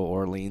want to go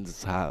Orleans,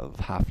 it's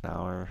half an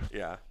hour.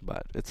 Yeah.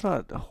 But it's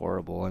not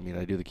horrible. I mean,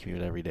 I do the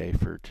commute every day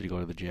to go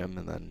to the gym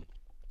and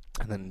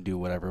then do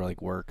whatever like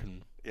work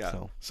and Yeah.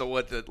 So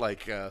what did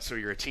so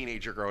you're a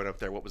teenager growing up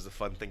there. What was the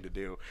fun thing to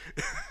do?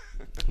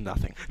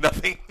 nothing.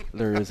 Nothing.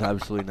 There is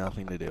absolutely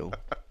nothing to do.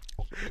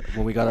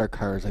 When we got our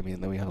cars, I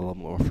mean, then we had a little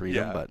more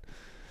freedom. Yeah. But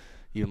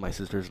even my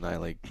sisters and I,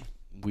 like,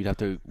 we'd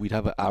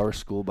have an hour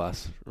school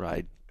bus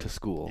ride to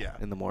school Yeah.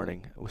 in the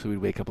morning. So we'd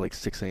wake up like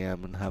 6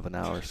 a.m. and have an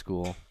hour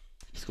school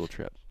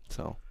trip.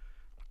 So,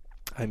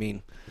 I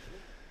mean,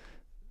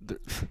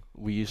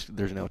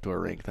 there's an outdoor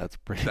rink. That's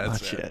pretty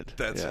much it.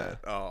 That's Yeah. it.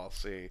 Oh,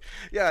 see.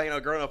 Yeah,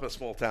 growing up in a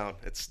small town,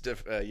 it's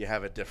you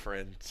have a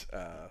different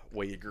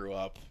way you grew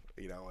up.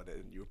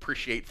 And you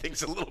appreciate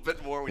things a little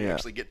bit more when you Yeah.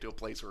 actually get to a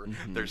place where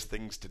there's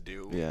things to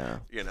do. Yeah.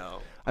 I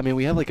I mean,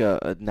 we have like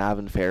a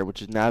Navan Fair,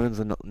 which is Navan's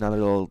another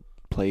little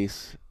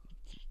place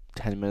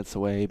 10 minutes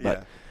away, but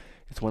Yeah.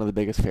 it's one of the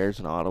biggest fairs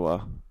in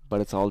Ottawa. But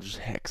it's all just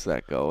hicks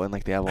that go, and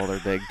like they have all their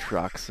big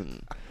trucks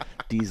and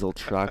diesel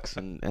trucks,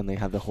 and they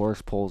have the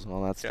horse pulls and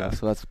all that stuff. Yeah.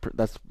 So that's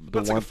the It's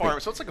one like a farm. thing.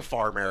 So it's like a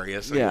farm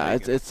area. So Yeah, you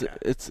it's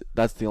think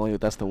that's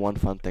the one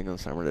fun thing in the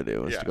summer to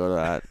do is Yeah. to go to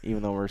that.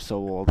 Even though we're so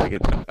old, like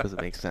it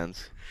doesn't make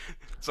sense.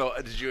 So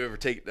did you ever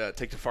take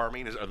to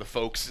farming? Are the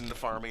folks into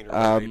farming, or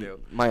what do they do?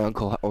 My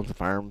uncle owns a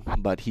farm,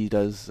 but he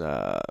does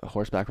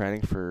horseback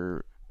riding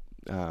for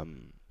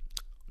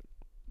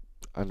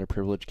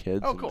underprivileged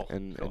kids Oh, cool.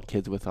 and Cool.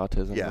 kids with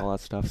autism Yeah. and all that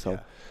stuff. So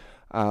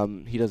Yeah.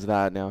 he does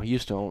that now. He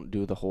used to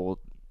do the whole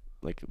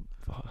like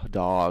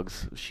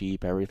dogs,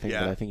 sheep, everything,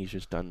 Yeah. but I think he's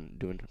just done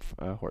doing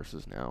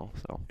horses now.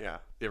 So Yeah.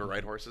 You ever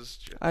ride horses?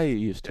 I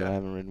used to. Yeah. I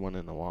haven't ridden one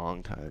in a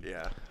long time.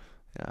 Yeah.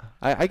 Yeah,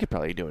 I could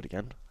probably do it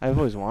again. I've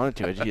always wanted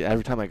to.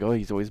 Every time I go,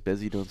 he's always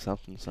busy doing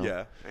something. So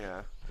Yeah.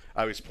 Yeah.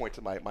 I always point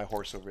to my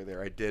horse over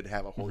there. I did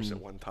have a horse Mm-hmm.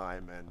 at one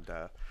time, and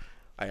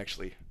I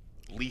actually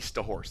leased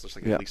a horse. Looks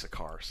like Yeah. I lease a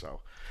car. So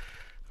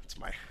that's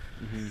my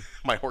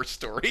my horse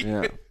story.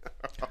 Yeah.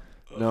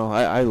 No,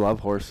 I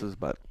love horses,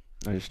 but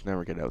I just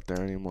never get out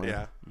there anymore.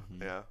 Yeah.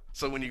 Yeah.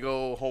 So when you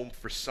go home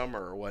for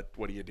summer, what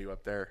do you do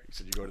up there? You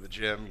said you go to the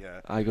gym.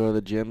 Yeah. I go to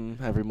the gym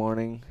every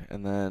morning,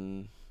 and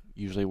then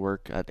usually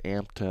work at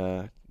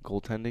Amped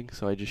goaltending.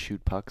 So I just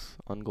shoot pucks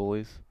on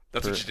goalies.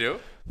 That's what you do?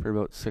 For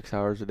about 6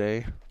 hours a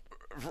day.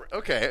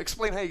 Okay.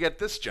 Explain how you get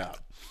this job.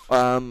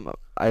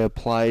 I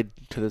applied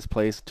to this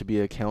place to be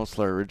a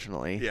counselor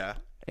originally. Yeah.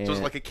 And So is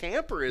it like a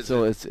camp, or is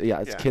so it? it's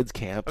Yeah. kids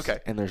camps. Okay.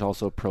 And there's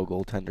also pro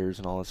goaltenders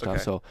and all this stuff.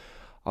 Okay. So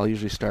I'll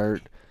usually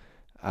start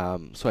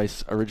So I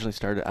originally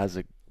started as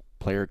a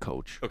player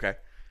coach. Okay.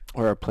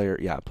 Or a player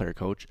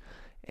coach.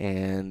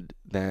 And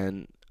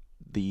then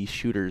the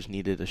shooters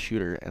needed a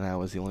shooter, and I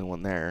was the only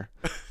one there.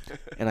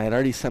 And I had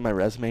already sent my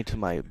resume to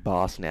my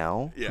boss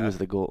now, who was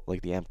the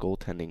AMP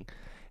goaltending,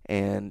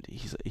 and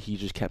he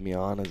just kept me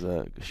on as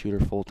a shooter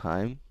full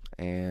time.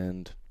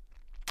 And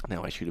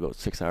now I shoot about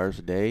 6 hours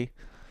a day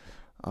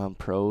on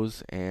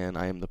pros, and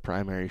I am the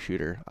primary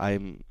shooter.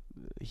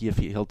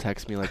 He'll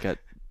text me like at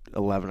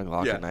 11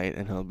 o'clock at night,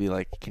 and he'll be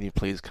like, "Can you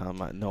please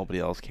come?" Nobody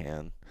else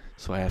can,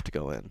 so I have to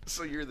go in.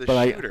 So you're the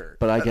shooter.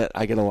 But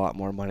I get a lot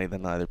more money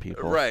than other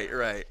people.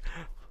 Right.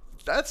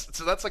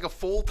 That's like a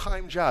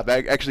full-time job.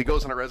 Actually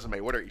goes on a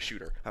resume. What are you,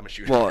 shooter? I'm a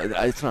shooter. Well,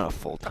 it's not a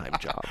full-time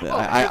job. You're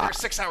there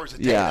 6 hours a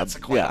day. That's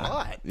quite a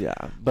lot. Yeah,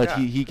 but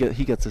he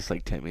gets us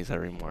like Timmy's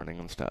every morning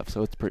and stuff,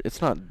 so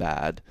it's not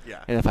bad.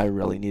 Yeah. And if I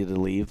really needed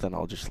to leave, then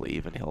I'll just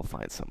leave, and he'll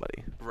find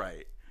somebody.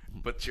 Right.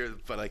 But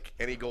like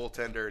any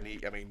goaltender,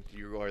 and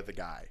you are the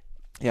guy.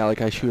 Yeah,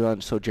 like I shoot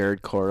on. So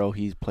Jared Coro,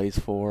 he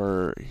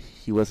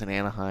was in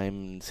Anaheim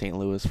and St.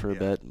 Louis for a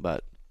bit,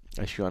 but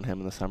I shoot on him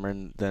in the summer,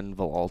 and then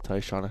Villalta, I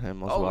shot on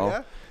him as well.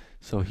 Yeah?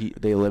 So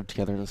they lived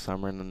together in the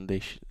summer, and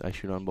then I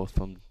shoot on both of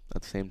them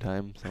at the same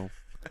time. So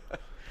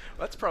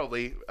that's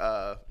probably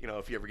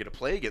if you ever get to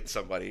play against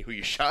somebody who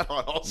you shot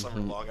on all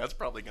summer long, that's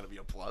probably going to be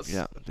a plus.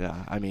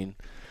 Yeah. I mean,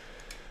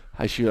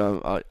 I shoot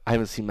on. I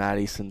haven't seen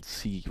Matty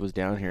since he was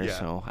down here,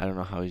 so I don't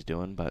know how he's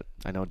doing, but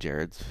I know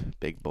Jared's a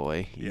big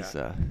boy. He's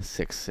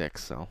 6'6",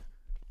 so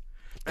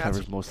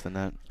covers most of the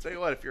net. Tell you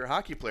what, if you're a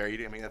hockey player,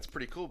 that's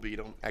pretty cool, but you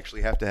don't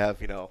actually have to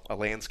have a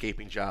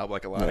landscaping job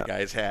like a lot of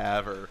guys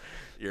have, or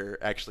you're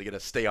actually going to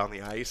stay on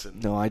the ice.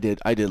 And no, I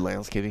did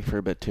landscaping for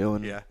a bit too,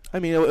 and I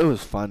mean it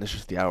was fun. It's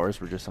just the hours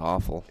were just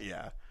awful.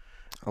 Yeah,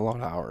 a lot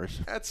of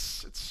hours.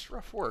 It's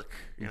rough work.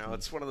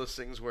 It's one of those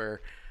things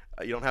where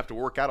you don't have to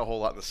work out a whole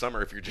lot in the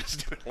summer if you're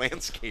just doing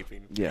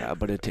landscaping. Yeah,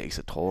 but it takes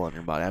a toll on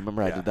your body. I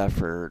remember I did that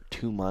for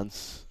 2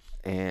 months,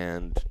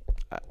 and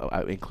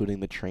including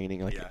the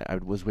training. I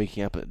was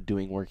working out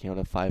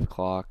at 5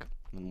 o'clock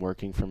and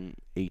working from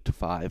 8 to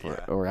 5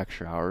 or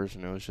extra hours,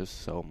 and it was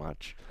just so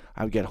much.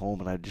 I would get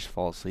home and I'd just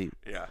fall asleep.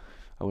 Yeah,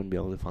 I wouldn't be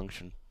able to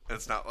function.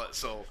 It's not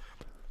so.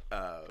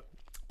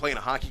 Playing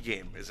a hockey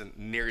game isn't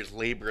near as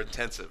labor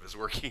intensive as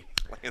working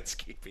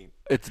landscaping.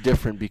 It's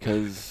different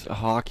because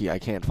hockey I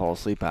can't fall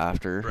asleep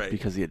after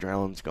because the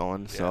adrenaline's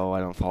going, so I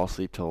don't fall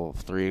asleep till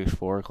 3 or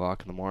 4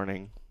 o'clock in the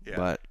morning. Yeah.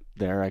 But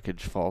there I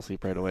could fall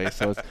asleep right away,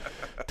 so it's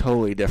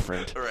totally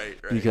different. Right.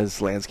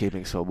 Because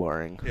landscaping's so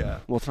boring.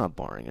 Yeah. Well, it's not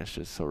boring. It's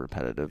just so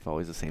repetitive.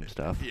 Always the same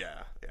stuff.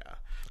 Yeah.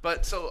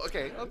 But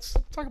let's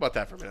talk about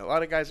that for a minute. A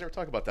lot of guys never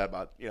talk about that,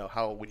 about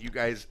how when you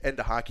guys end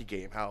a hockey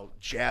game, how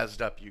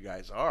jazzed up you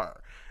guys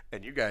are.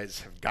 And you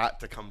guys have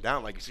got to come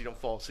down. Like, you don't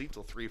fall asleep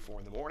till 3, 4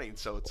 in the morning.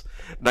 So it's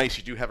nice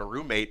you do have a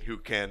roommate you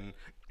guys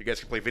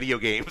can play video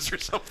games or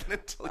something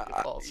until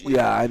you fall asleep.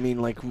 Yeah, I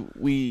mean, like,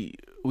 we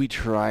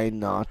try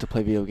not to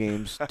play video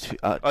games.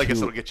 I guess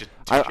it'll get you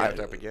too jacked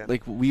up again.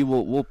 Like,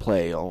 we'll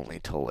play only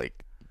till,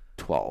 like,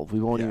 12. We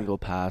won't even go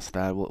past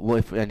that. Well,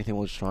 if anything,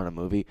 we'll just throw on a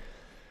movie.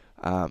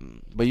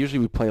 But usually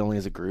we play only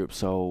as a group.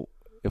 So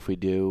if we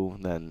do,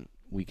 then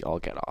we all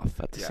get off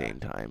at the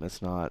same time.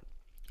 It's not...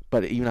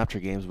 But even after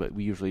games,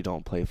 we usually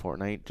don't play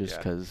Fortnite just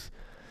because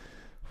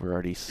we're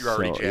already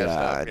jazzed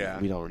up. Yeah.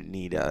 We don't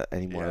need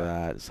any more of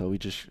that. So we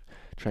just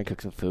try and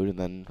cook some food and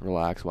then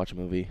relax, watch a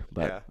movie.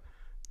 But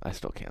I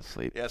still can't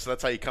sleep. Yeah, so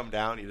that's how you come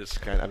down. You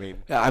just kind of,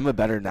 Yeah, I'm a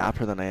better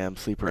napper than I am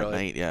sleeper at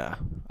night. Yeah,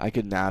 I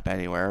could nap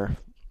anywhere,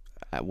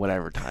 at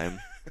whatever time.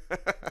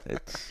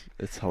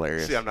 It's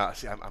hilarious. I'm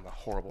a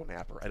horrible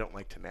napper. I don't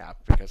like to nap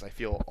because I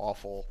feel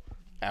awful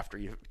after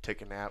you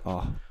take a nap.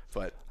 Oh,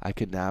 but I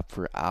could nap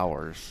for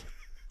hours.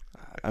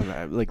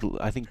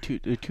 I think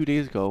two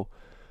days ago,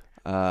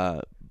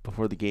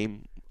 before the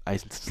game, I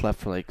slept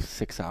for like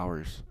 6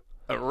 hours.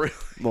 Oh, really?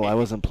 Well, I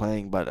wasn't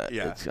playing, but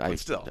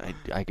still.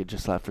 I could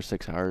just sleep for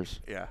 6 hours.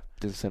 Yeah.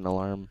 Didn't set an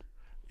alarm.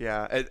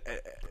 Yeah,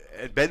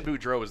 and Ben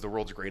Boudreau is the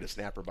world's greatest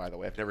napper, by the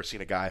way. I've never seen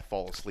a guy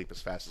fall asleep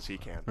as fast as he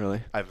can.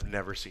 Really? I've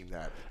never seen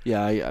that.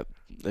 Yeah,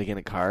 like in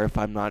a car, if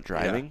I'm not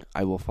driving,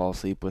 I will fall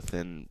asleep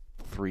within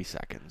 3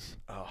 seconds.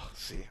 Oh,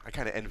 see, I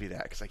kind of envy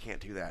that because I can't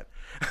do that.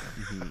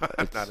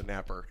 I'm not a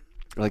napper.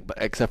 Like,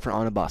 except for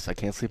on a bus, I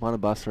can't sleep on a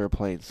bus or a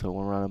plane. So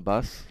when we're on a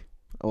bus,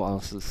 on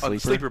the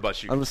sleeper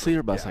bus, on the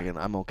sleeper bus,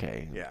 I'm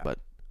okay. Yeah, but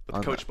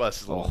the coach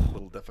bus is a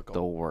little difficult.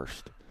 The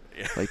worst.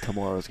 Yeah. Like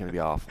tomorrow's gonna be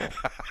awful.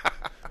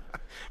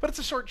 But it's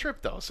a short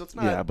trip though, so it's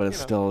not. Yeah, but it's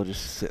still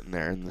just sitting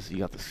there, and you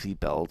got the seat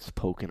belts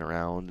poking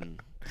around, and.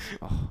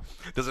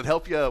 Does it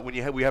help you when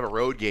we have a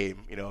road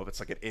game? If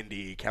it's like an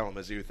Indy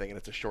Kalamazoo thing and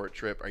it's a short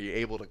trip, are you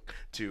able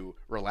to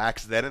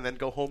relax then and then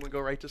go home and go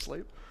right to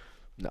sleep?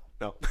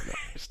 No.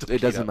 It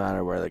doesn't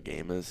matter where the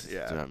game is.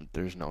 Yeah.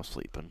 There's no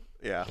sleeping.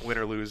 Yeah, win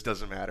or lose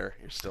doesn't matter.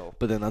 You're still.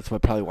 But then that's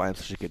probably why I'm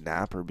such a good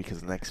napper,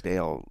 because the next day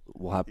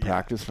we'll have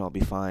practice and I'll be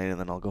fine, and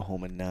then I'll go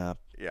home and nap.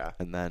 Yeah.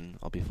 And then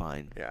I'll be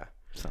fine. Yeah.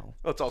 So.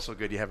 Well, it's also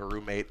good you have a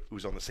roommate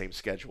who's on the same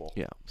schedule.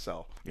 Yeah.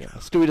 So. Yeah.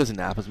 Stewie doesn't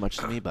nap as much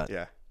as me, but.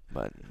 Yeah.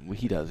 but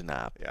he does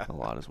nap Yeah. a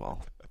lot as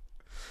well.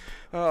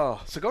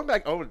 Oh, so going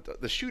back,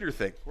 the shooter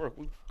thing. We're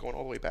going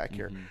all the way back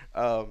here.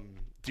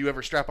 Do you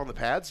ever strap on the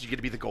pads? Do you get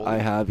to be the goalie? I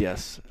have,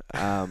 yes.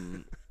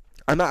 I'm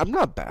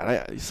not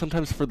bad.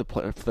 Sometimes for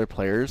their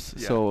players.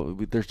 Yeah. So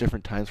there's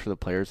different times for the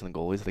players and the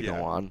goalies that Yeah.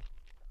 go on.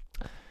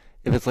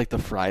 If it's like the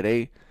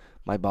Friday,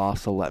 my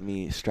boss will let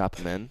me strap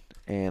them in,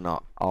 and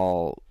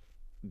I'll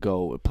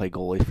go play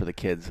goalie for the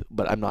kids.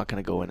 But I'm not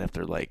gonna go in if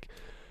they're like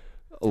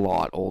a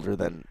lot older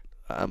than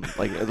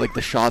like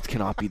the shots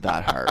cannot be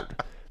that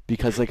hard,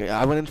 because like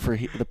I went in for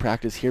the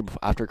practice here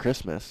after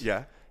Christmas.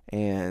 Yeah.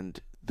 And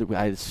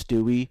I had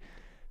Stewie,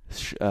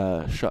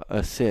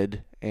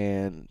 Sid,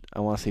 and I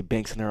want to say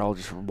Banks, and they're all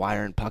just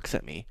wiring pucks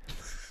at me,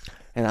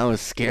 and I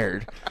was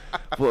scared.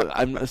 Well,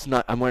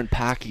 I'm wearing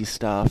Packy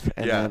stuff,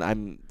 and Yeah.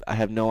 then I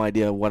have no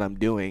idea what I'm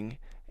doing,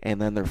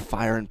 and then they're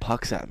firing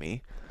pucks at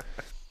me,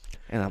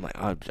 and I'm like,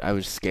 I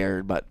was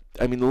scared. But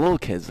I mean, the little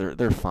kids,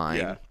 they're fine.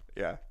 Yeah.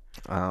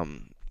 Yeah.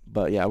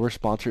 But yeah,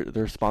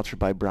 they're sponsored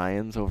by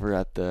Brian's over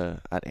at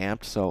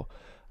Amped, so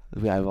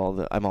we have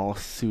I'm all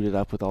suited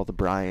up with all the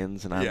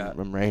Brian's, and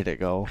I'm ready to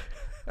go.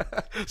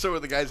 So were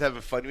the guys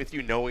having fun with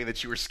you, knowing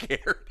that you were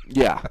scared?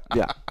 Yeah,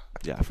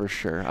 for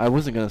sure. I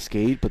wasn't gonna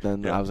skate, but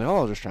then Yeah. I was like,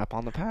 I'll just strap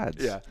on the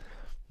pads. Yeah.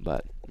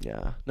 But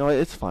yeah, no,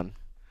 it's fun.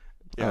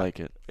 Yeah. I like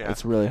it. Yeah.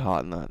 It's really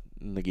hot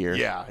in the gear.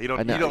 Yeah, you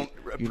I know- don't.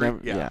 you never-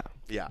 yeah.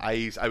 yeah.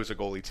 I was a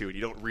goalie too, and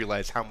you don't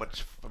realize how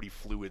many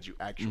fluids you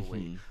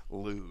actually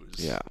lose.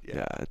 Yeah,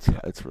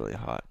 it's really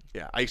hot.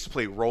 Yeah, I used to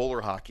play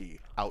roller hockey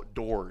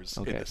outdoors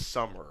in Okay. the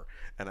summer,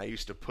 and I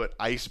used to put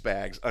ice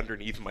bags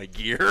underneath my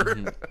gear,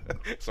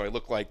 so I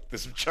look like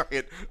this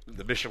giant,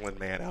 the Michelin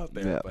Man out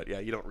there. Yeah. But yeah,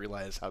 you don't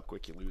realize how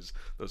quick you lose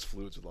those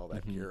fluids with all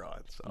that gear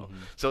on.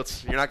 So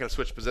you're not going to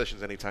switch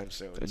positions anytime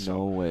soon. So.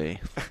 No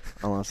way,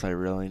 unless I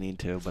really need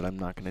to. But I'm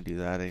not gonna do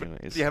that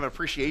anyways. Do you have an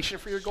appreciation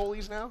for your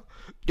goalies now?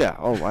 Yeah.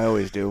 Oh, I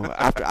always do.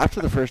 After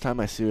the first time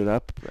I suited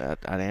up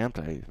at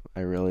Amped, I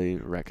really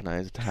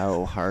recognized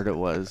how hard it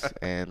was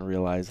and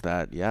realized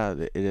that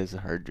it is a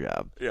hard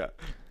job. Yeah.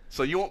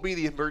 So you won't be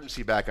the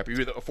emergency backup.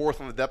 You're the fourth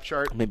on the depth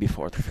chart. Maybe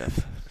fourth or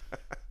fifth.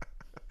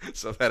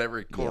 So that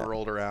every quarter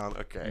rolled around.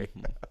 Okay.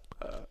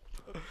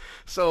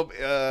 So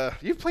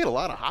you've played a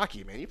lot of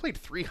hockey, man. You played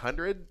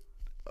 300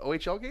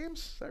 OHL games.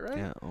 Is that right?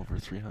 Yeah, over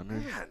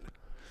 300. Man,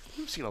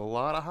 you've seen a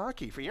lot of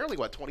hockey. You're only,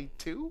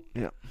 22?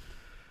 Yeah.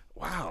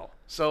 Wow.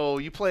 So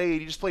you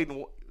just played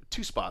in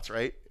two spots,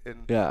 right?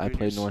 Yeah, I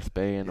played North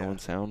Bay and Yeah. Owen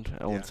Sound.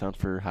 Owen Yeah. Sound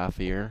for half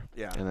a year.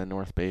 Yeah. And then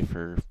North Bay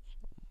for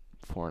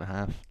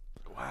 4.5.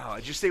 Wow.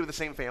 Did you stay with the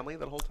same family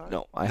that whole time?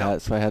 No, I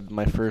had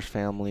my first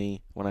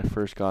family when I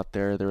first got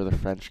there. They were the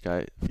French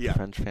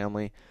French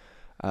family.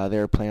 They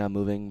were planning on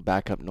moving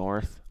back up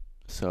north,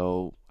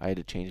 so I had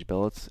to change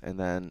billets, and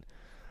then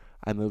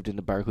I moved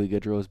into Barclay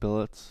Goodrow's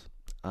billets.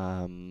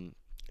 And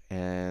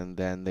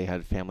then they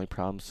had family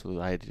problems,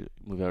 so I had to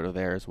move out of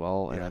there as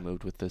well. And Yeah. I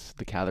moved with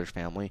the Cathers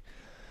family,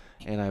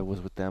 and I was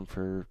with them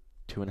for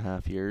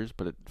 2.5 years,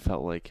 but it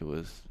felt like it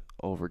was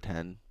over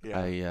 10.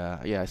 Yeah.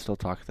 I still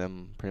talk to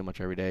them pretty much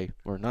every day,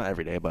 or not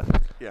every day, but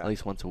Yeah. at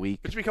least once a week.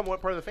 But you become one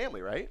part of the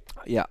family, right?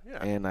 Yeah,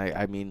 Yeah. and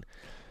I mean,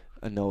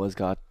 Noah's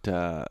got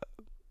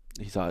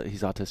he's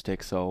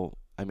autistic, so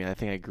I mean I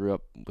think I grew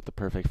up with the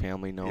perfect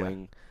family,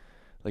 knowing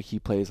like he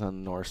plays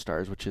on North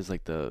Stars, which is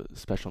like the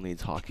special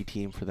needs hockey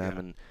team for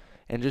them,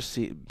 and just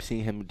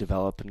seeing him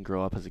develop and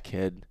grow up as a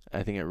kid,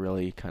 I think it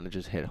really kind of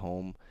just hit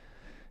home.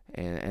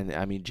 And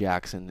I mean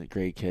Jackson, a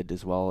great kid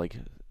as well, like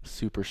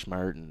super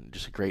smart and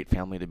just a great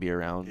family to be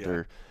around.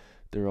 Yeah.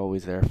 They're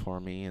always there for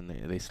me, and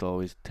they still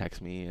always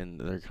text me, and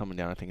they're coming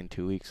down I think in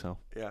 2 weeks. So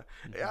Yeah,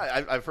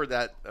 yeah, I've heard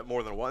that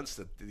more than once,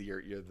 that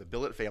the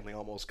billet family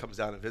almost comes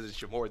down and visits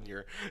you more than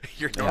your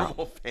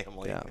normal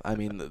family. yeah, I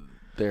mean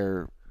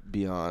they're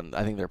beyond.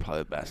 I think they're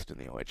probably the best in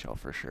the OHL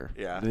for sure.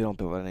 Yeah. They don't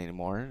billet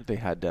anymore. They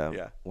had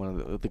one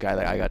of the guy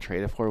that I got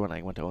traded for when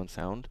I went to Owen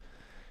Sound.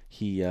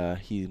 He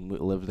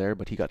lived there,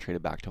 but he got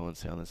traded back to Owen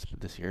Sound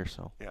this year.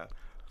 So Yeah.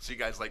 So you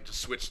guys like to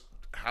switch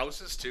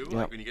houses too, Yep.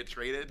 like when you get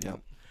traded? yeah.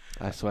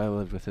 So I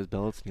lived with his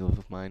billets, and he lived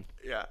with mine.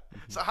 Yeah.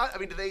 So how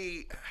do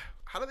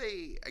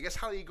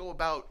you go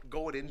about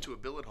going into a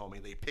billet home?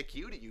 Do they pick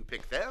you? Do you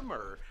pick them,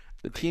 or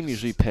The they team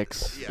just- usually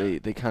picks. Yeah.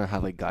 They kind of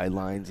have like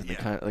guidelines, and they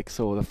Yeah. kind of like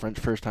so. The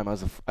first time I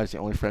was the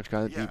only French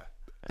guy, Yeah.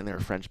 and they were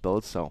French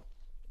billets, so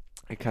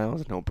it kind of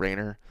was a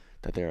no-brainer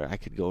that I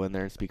could go in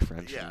there and speak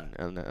French Yeah.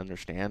 and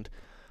understand.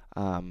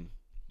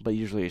 But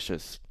usually it's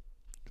just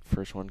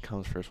first one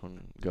comes, first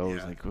one goes.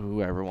 Yeah. Like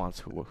whoever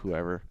wants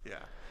whoever. Yeah.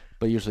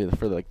 But usually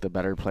for like the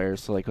better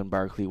players. So like when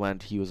Barkley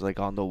went, he was like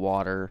on the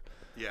water.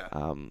 Yeah.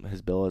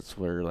 His billets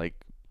were like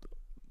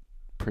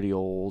pretty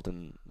old,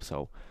 and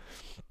so.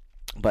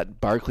 But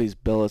Barkley's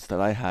billets that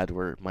I had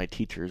were my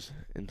teachers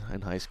in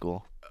high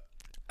school.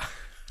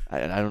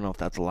 I don't know if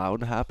that's allowed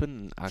to happen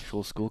in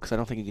actual school, because I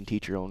don't think you can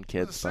teach your own I was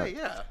kids. gonna say,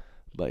 yeah.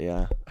 But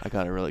yeah, I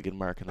got a really good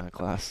mark in that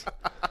class.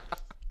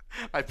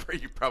 I pray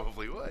you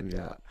probably would.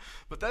 Yeah.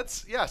 But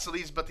so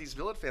these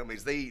billet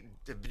families, they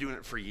have been doing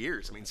it for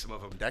years. I mean, some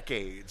of them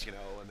decades,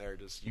 and they're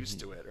just used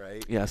to it,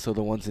 right? Yeah, so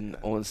the ones in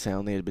Owen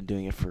Sound, they had been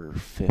doing it for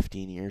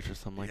 15 years or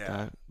something like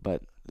that.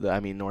 But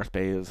North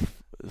Bay is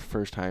the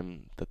first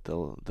time that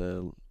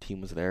the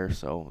team was there,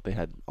 so they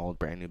had all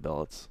brand new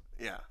billets.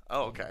 Yeah.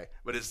 Oh, okay.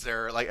 But is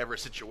there like ever a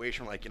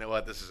situation like, you know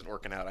what, this isn't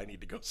working out, I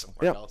need to go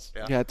somewhere else?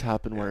 Yeah, it's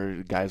happened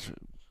where guys,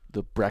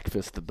 the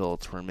breakfast the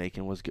billets were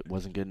making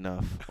wasn't good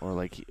enough, or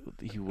like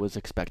he was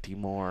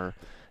expecting more,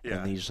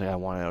 and he's just like, I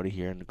want out of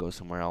here and go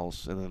somewhere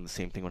else, and then the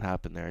same thing would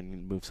happen there, and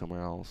you'd move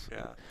somewhere else.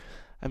 Yeah.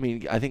 I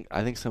mean, I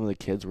think some of the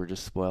kids were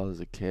just spoiled as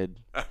a kid.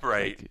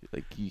 Right.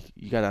 Like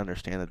you got to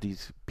understand that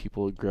these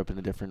people grew up in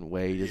a different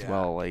way as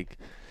well. Like,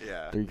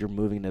 you're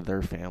moving to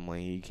their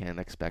family. You can't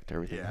expect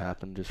everything to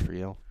happen just for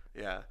you.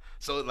 Yeah.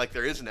 So, like,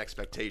 there is an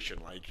expectation,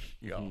 like,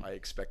 I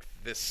expect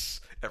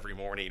this every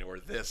morning or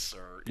this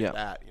or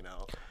that,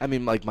 I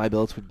mean, like, my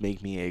billets would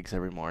make me eggs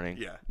every morning.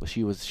 Yeah.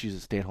 She's a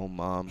stay-at-home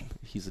mom.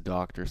 He's a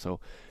doctor, so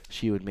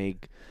she would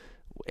make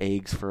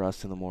eggs for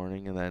us in the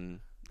morning, and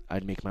then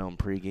I'd make my own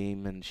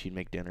pregame, and she'd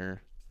make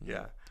dinner.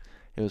 Yeah.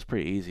 It was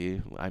pretty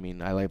easy. I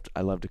mean, I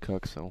love to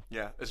cook, so.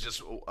 Yeah. It's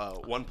just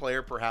one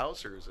player per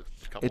house, or is it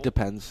a couple? It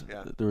depends.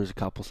 Yeah. There was a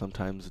couple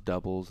sometimes,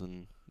 doubles,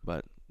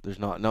 but there's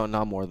not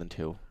more than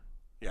two.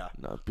 Yeah.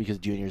 No, because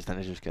juniors, then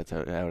it just gets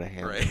out of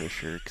hand for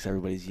sure. Because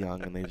everybody's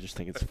young and they just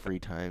think it's free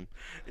time.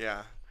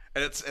 Yeah.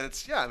 And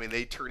it's I mean,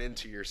 they turn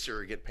into your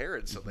surrogate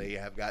parents, so they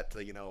have got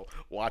to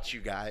watch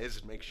you guys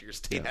and make sure you're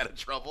staying out of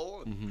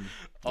trouble and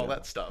all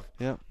that stuff.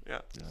 Yeah. Yeah.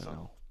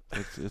 So.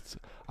 It's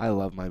I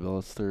love my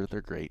billets. They're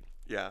great.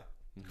 Yeah.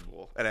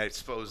 Cool. And I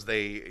suppose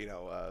they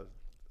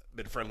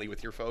been friendly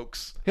with your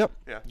folks. Yep.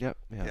 Yeah. Yep.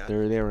 Yeah. They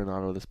were in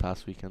Ottawa this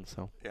past weekend,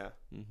 so. Yeah.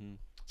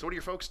 So what do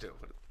your folks do?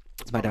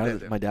 My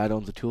dad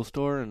owns a tool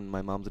store, and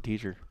my mom's a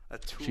teacher.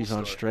 She's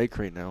on strike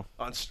right now.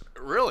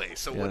 Really?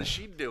 So what is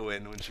she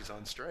doing when she's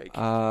on strike?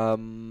 I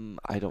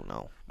don't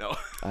know. No.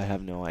 I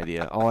have no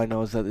idea. All I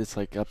know is that it's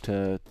like up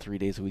to 3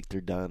 days a week they're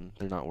done.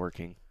 They're not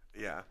working.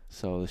 Yeah.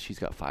 So she's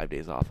got 5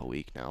 days off a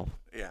week now.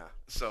 Yeah.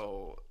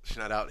 So she's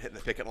not out hitting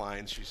the picket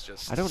lines. She's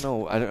just. I don't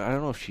know. I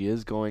don't know if she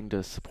is going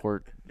to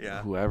support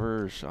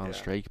whoever's on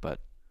strike, but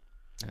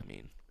I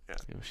mean,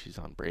 she's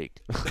on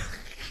break.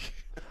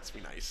 Must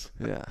be nice.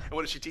 Yeah. And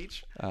what does she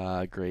teach?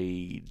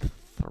 Grade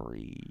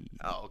 3.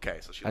 Oh, okay.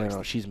 So she. I don't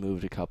know. She's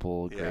moved a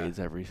couple grades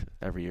every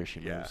year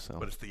she moves. So.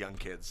 But it's the young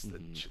kids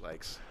that she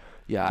likes.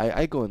 Yeah,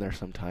 I go in there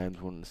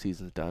sometimes when the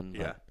season's done.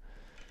 But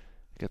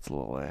it gets a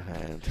little. I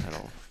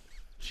don't.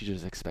 She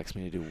just expects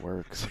me to do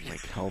work, so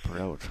like help her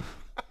out.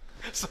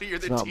 So you're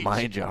it's not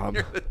my job.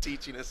 You're the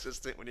teaching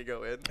assistant when you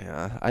go in.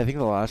 Yeah, I think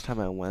the last time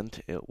I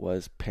went, it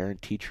was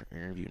parent-teacher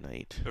interview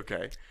night.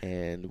 Okay.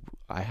 And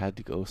I had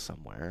to go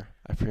somewhere.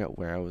 I forgot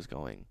where I was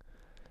going.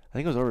 I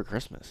think it was over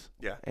Christmas.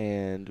 Yeah.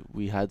 And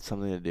we had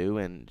something to do,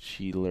 and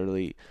she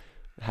literally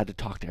had to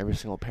talk to every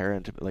single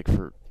parent like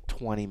for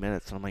 20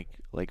 minutes. And I'm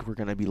like we're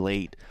gonna be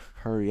late.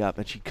 Hurry up!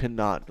 And she could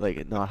not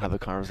not have a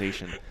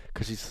conversation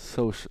because she's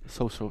so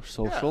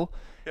social.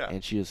 Yeah.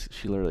 And she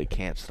literally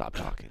can't stop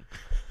talking.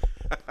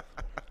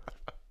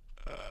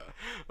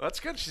 Well, that's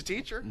good. She's a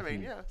teacher. I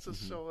mean, So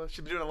she's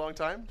been doing it a long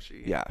time.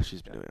 She's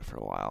been doing it for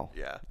a while.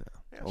 Yeah.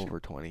 Over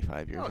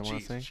 25 years, I want to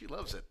say. She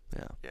loves it.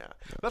 Yeah.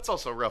 That's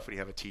also rough when you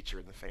have a teacher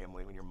in the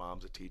family. When your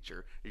mom's a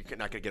teacher, you're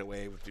not gonna get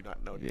away with doing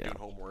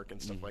homework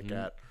and stuff like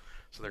that.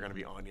 So they're gonna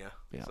be on you.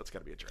 Yeah. So it's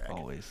gotta be a drag.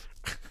 Always.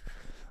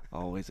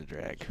 Always a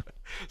drag.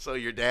 So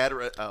your dad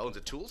owns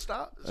a tool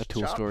shop? A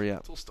tool store, yeah.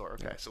 Tool store.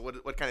 Okay. So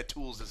what kind of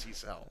tools does he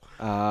sell?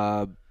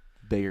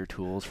 Bigger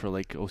tools for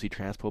like OC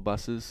Transpo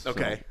buses.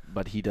 Okay. So,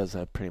 but he does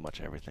pretty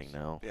much everything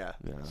now. Yeah.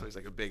 So he's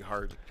like a big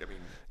hard.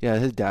 Yeah,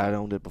 his dad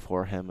owned it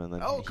before him, and then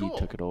cool. he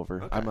took it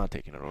over. Okay. I'm not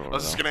taking it over. I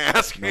was just gonna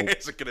ask. Nope.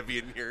 Is it gonna be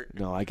in here?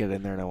 No, I get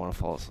in there and I want to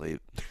fall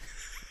asleep.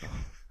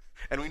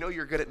 And we know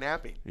you're good at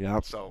napping. Yeah.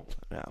 So.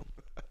 Yeah.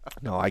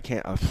 No, I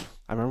can't. I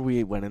remember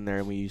we went in there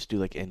and we used to do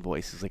like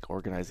invoices, like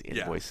organize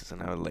invoices,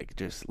 and I would like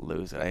just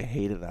lose it. I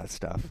hated that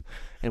stuff,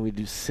 and we'd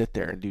just sit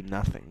there and do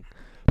nothing.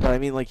 But I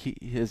mean, like he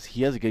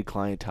has a good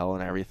clientele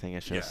and everything.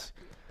 It's just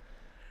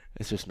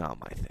it's just not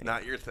my thing.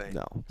 Not your thing.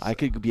 No, so. I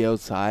could be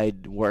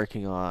outside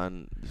working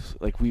on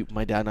like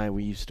my dad and I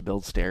used to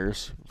build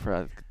stairs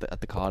for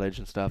at the cottage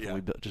and stuff,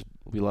 and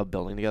we love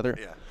building together.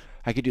 Yeah.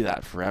 I could do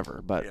that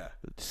forever, but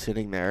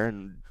sitting there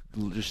and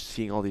just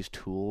seeing all these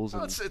tools.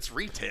 Well, it's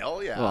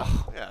retail, yeah.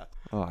 Oh, yeah.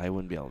 Oh, I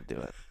wouldn't be able to do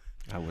it.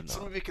 I would not.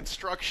 So maybe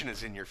construction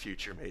is in your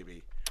future,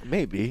 maybe.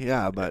 Maybe,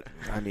 yeah, but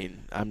I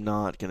mean, I'm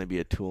not gonna be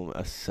a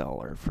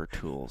seller for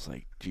tools.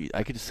 Like, gee,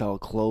 I could sell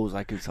clothes,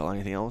 I could sell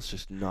anything else,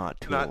 just not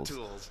tools. Not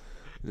tools.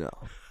 No.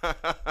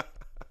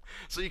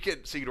 So you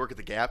could work at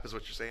the Gap, is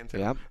what you're saying too?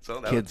 Yeah.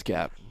 So Kids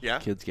Gap. Yeah.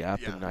 Kids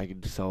Gap, and I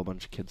could sell a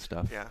bunch of kids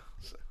stuff. Yeah.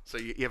 So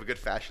you have a good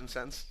fashion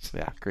sense.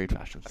 Yeah, great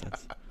fashion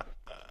sense.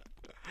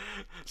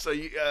 So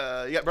you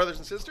got brothers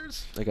and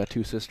sisters? I got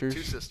 2 sisters.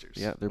 2 sisters.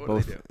 Yeah, they're what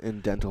both in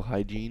dental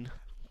hygiene.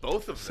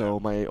 Both of them. So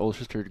my older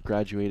sister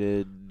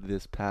graduated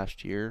this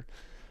past year,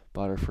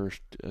 bought her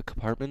first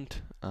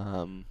apartment.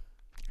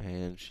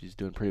 and she's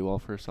doing pretty well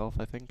for herself,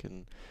 I think.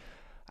 And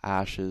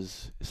Ash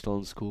is still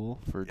in school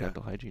for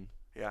dental hygiene.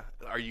 Yeah.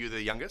 Are you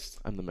the youngest?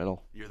 I'm the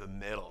middle. You're the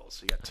middle.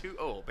 So you got two.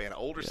 Oh man, an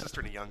older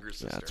sister and a younger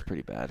sister. Yeah, it's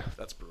pretty bad.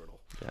 That's brutal.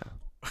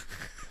 Yeah.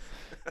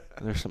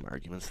 There's some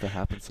arguments that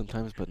happen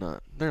sometimes, but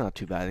they're not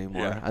too bad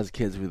anymore. Yeah. As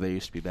kids, they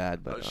used to be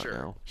bad, but sure,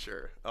 now.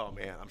 sure. Oh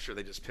man, I'm sure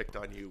they just picked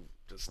on you,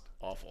 just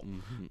awful,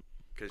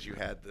 because you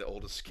had the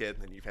oldest kid,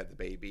 and then you've had the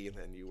baby, and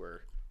then you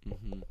were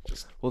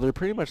just. Well, they're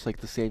pretty much like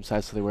the same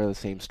size, so they wear the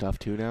same stuff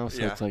too now.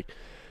 So it's like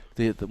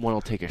the one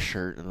will take a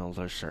shirt and they'll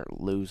just start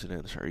losing it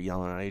and start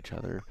yelling at each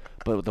other.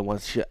 But the one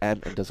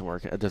it doesn't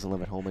work. It doesn't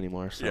live at home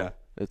anymore, so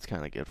it's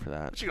kind of good for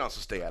that. But you can also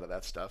stay out of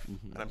that stuff,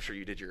 and I'm sure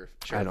you did your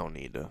share. I don't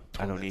need to.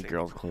 I don't need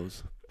girls'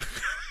 clothes.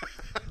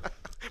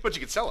 But you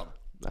could sell them.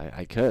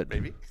 I could.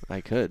 Maybe. I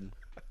could.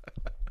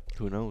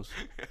 Who knows?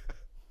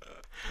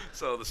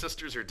 So the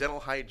sisters are dental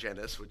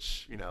hygienists,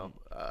 which,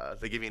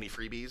 they give you any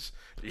freebies?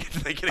 Do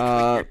they get to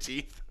clean your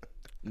teeth?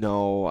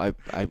 No,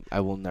 I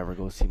will never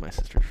go see my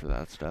sisters for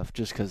that stuff,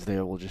 just because they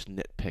will just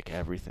nitpick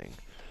everything.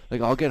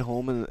 Like, I'll get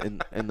home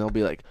and they'll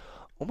be like,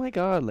 oh my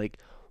God, like,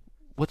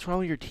 what's wrong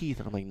with your teeth?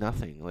 And I'm like,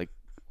 nothing. Like,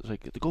 it's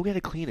like, go get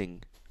a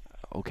cleaning.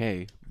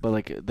 Okay. But,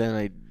 like, then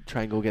I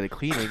try and go get a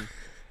cleaning,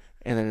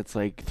 and then it's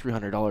like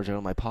 $300 out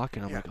of my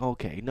pocket. I'm like,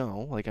 okay,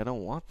 no, like, I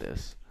don't want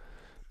this.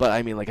 But,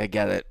 I mean, like, I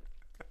get it.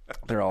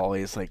 They're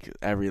always, like,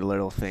 every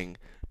little thing.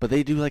 But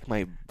they do, like,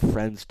 my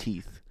friends'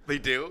 teeth. They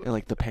do? And,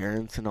 like, the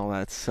parents and all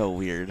that. It's so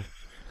weird.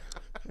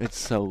 It's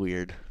so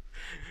weird.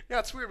 Yeah,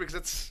 it's weird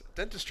because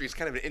dentistry is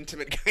kind of an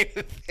intimate kind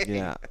of thing.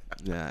 Yeah.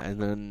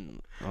 And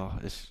then,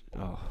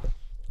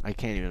 I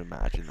can't even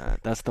imagine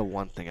that. That's the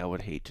one thing I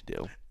would hate to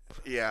do.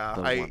 Yeah.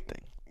 One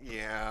thing.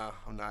 Yeah,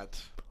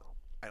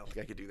 I don't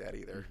think I could do that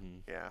either.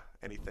 Yeah,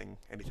 anything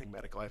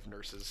medical. I have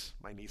nurses.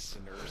 My niece is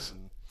a nurse,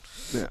 and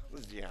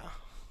yeah.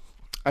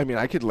 I mean,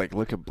 I could like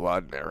look at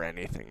blood or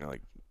anything,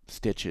 like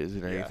stitches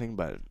and anything,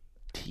 but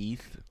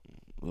teeth.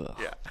 Ugh.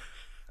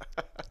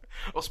 Yeah.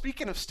 Well,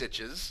 speaking of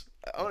stitches,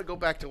 I want to go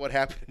back to what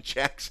happened in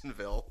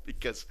Jacksonville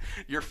because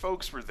your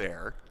folks were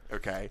there.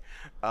 Okay,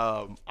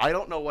 I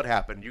don't know what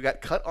happened. You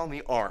got cut on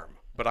the arm.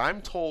 But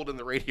I'm told in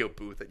the radio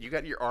booth that you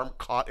got your arm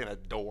caught in a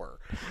door.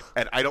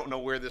 And I don't know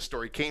where this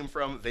story came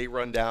from. They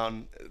run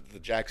down, the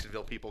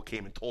Jacksonville people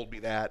came and told me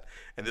that.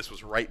 And this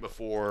was right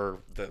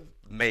before the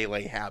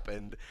melee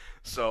happened.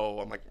 So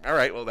I'm like, all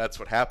right, well, that's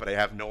what happened. I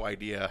have no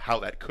idea how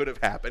that could have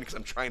happened because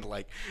I'm trying to,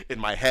 like, in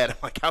my head, I'm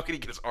like, how can he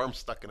get his arm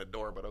stuck in a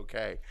door? But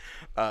okay.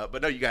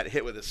 But no, you got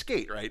hit with a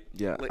skate, right?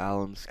 Yeah,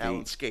 Alan Skate.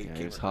 Alan Skate yeah, came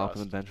he was across.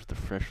 hopping the bench with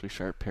a freshly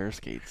sharp pair of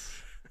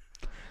skates.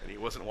 And he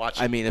wasn't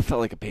watching. I mean, it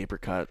felt like a paper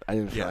cut. I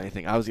didn't feel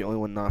anything. I was the only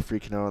one not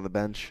freaking out on the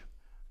bench.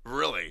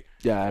 Really?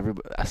 Yeah,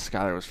 everybody.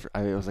 Skylar was.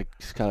 I was like,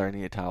 Skylar, I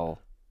need a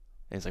towel.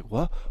 And he's like,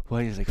 what?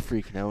 What? He's like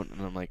freaking out,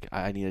 and I'm like,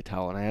 I need a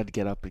towel, and I had to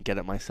get up and get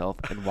it myself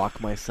and walk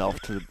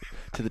myself to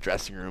the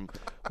dressing room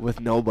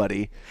with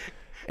nobody,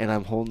 and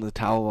I'm holding the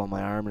towel on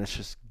my arm, and it's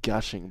just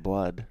gushing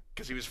blood.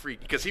 Because he was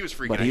freaking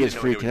out. But he was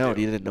freaking out.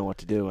 He didn't know what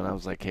to do, and I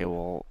was like, hey,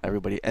 well,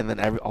 everybody, and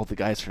then all the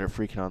guys started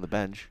freaking out on the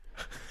bench.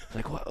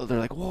 Like, what? They're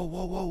like, whoa,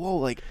 whoa, whoa, whoa,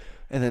 like,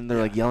 and then they're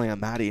like yelling at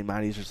Maddie, and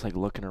Maddie's just like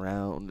looking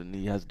around, and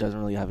he doesn't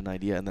really have an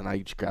idea, and then I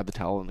just grab the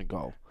towel and then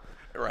go.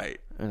 Right.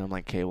 And I'm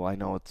like, okay, well, I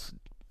know it's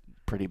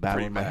pretty bad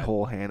when my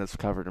whole hand is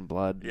covered in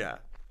blood. Yeah.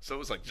 So it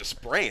was like just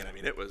spraying. I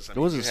mean, it was. It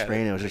wasn't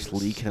spraying. It was just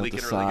leaking out the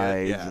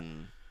sides, really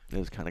and it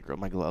was kind of gross.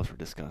 My gloves were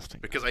disgusting.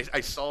 Because I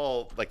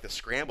saw like the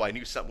scramble. I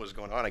knew something was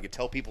going on. I could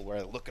tell people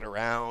were looking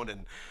around,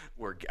 and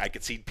where I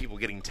could see people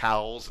getting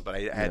towels, but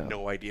I had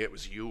no idea it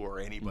was you or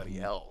anybody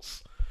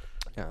else.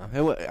 Yeah.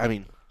 I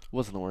mean, it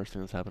wasn't the worst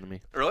thing that's happened to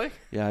me. Really?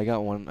 Yeah, I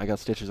got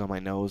stitches on my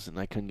nose, and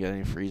I couldn't get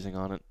any freezing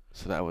on it,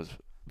 so that was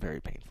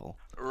very painful.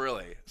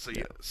 Really? So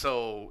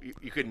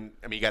you couldn't.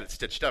 I mean, you got it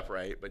stitched up,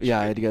 right? But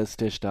I had to get it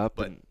stitched up,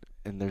 and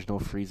there's no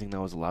freezing that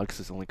was allowed because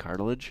it's only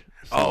cartilage.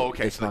 So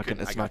okay. It's not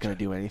gonna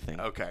do anything.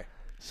 Okay.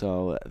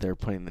 So they're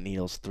putting the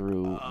needles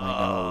through my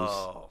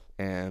nose,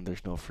 and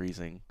there's no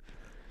freezing.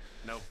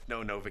 No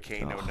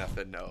Novocaine, no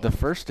nothing, no. The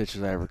first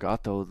stitches I ever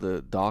got, though,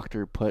 the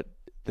doctor put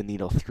the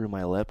needle through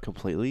my lip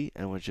completely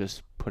and was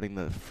just putting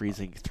the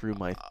freezing through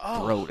my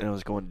throat, and it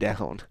was going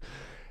down.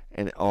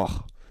 And,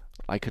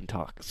 I couldn't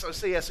talk.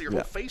 So your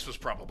whole face was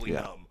probably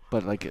numb.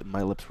 But, like,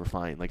 my lips were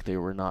fine. Like, they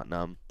were not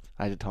numb.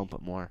 I had to tell him to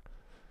put more.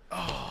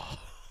 Oh.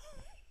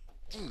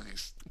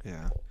 Jeez.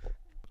 Yeah.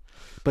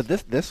 But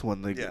this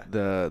one,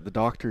 the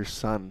doctor's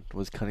son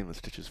was cutting the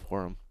stitches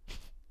for him.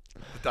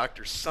 The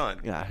doctor's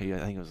son? Yeah, I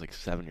think he was like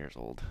 7 years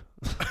old.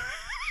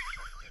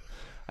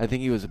 I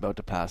think he was about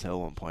to pass out at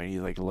one point. He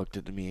like looked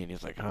at me and he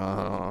was like,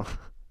 oh.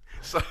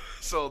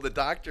 So the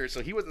doctor,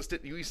 he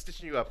wasn't he was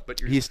stitching you up, but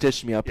he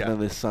stitched me up, and then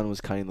the son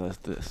was cutting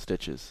the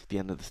stitches, the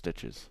end of the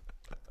stitches.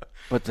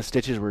 But the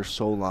stitches were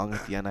so long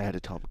at the end, I had to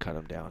tell him to cut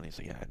them down. He's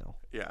like, yeah, I know.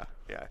 Yeah.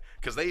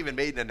 Because they even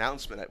made an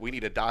announcement that we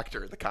need a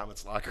doctor in the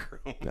Comets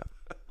locker room. Yeah.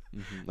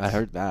 I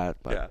heard that,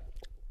 but yeah,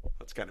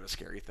 that's kind of a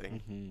scary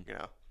thing,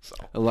 So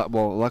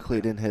luckily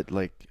it didn't hit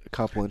like a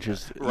couple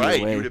inches.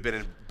 Right, way. you would have been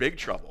in big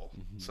trouble.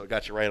 So it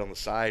got you right on the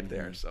side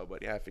there. So,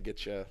 but yeah, if it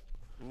gets you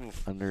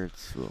Oof. under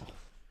its.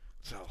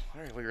 So,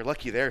 all right, well, you're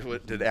lucky there.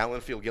 Did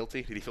Alan feel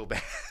guilty? Did he feel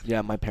bad?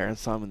 Yeah, my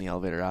parents saw him in the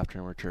elevator after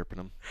and were chirping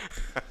him.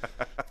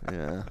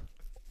 Yeah.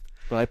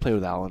 But I played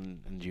with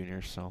Alan in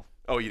junior, so.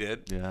 Oh, you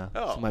did? Yeah.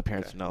 Oh, so my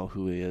parents okay. know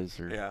who he is.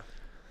 Or, Yeah.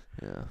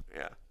 Yeah.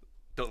 Yeah.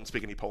 Don't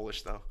speak any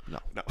Polish, though? No.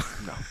 No.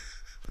 No.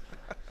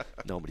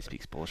 Nobody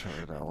speaks Polish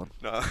other than Alan.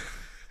 No.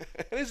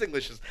 And his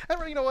English is,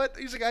 you know what?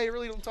 He's a guy you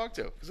really don't talk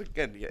to. Because,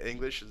 again,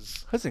 English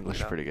is... His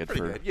English is pretty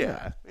good.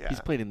 Yeah. He's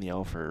played in the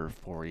O for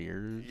 4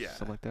 years,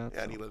 something like that. Yeah,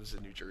 so. and he lives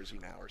in New Jersey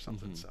now or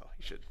something, so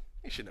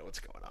he should know what's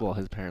going on. Well,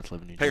 his parents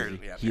live in New Jersey.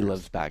 Yeah, he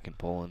lives back in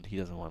Poland. He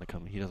doesn't want to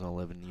come. He doesn't want to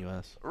live in the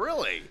U.S.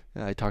 Really?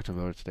 Yeah, I talked to him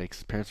about it today because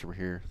his parents were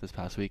here this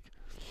past week.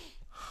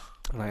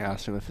 And I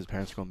asked him if his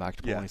parents are going back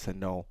to Poland. He said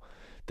no.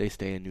 They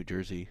stay in New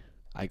Jersey.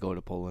 I go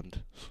to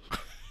Poland.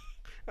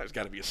 There's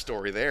got to be a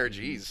story there.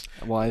 Jeez.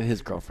 Well,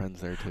 his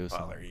girlfriend's there too. So.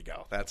 Well, there you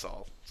go. That's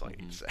all. That's all you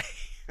need to say.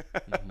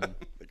 Mm-hmm.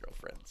 The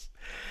girlfriends.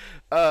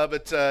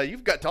 But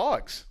you've got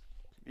dogs.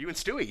 You and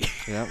Stewie.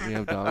 Yeah, we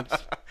have dogs.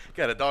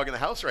 Got a dog in the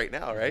house right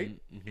now, right?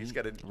 Mm-hmm. He's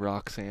got a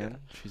Roxanne.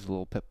 She's a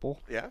little pit bull.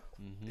 Yeah.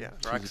 Mm-hmm. Yeah.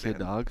 She's Roxanne. a good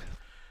dog.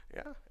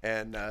 Yeah.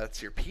 And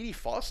it's your Petey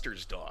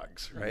Foster's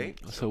dogs, right?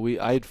 Mm-hmm. So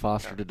I had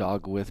fostered a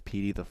dog with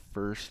Petey the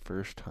first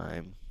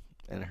time,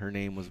 and her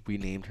name was, we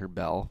named her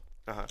Belle.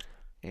 Uh-huh.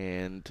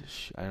 And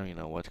I don't even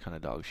know what kind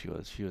of dog she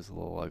was. She was a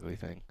little ugly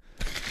thing.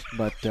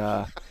 But,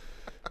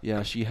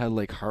 yeah, she had,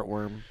 like,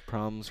 heartworm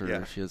problems,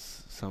 or she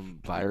has some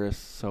virus,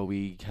 so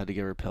we had to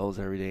give her pills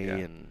every day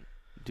and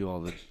do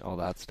all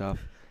that stuff.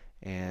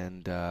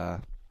 And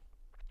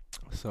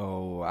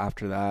so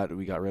after that,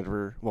 we got rid of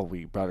her. Well,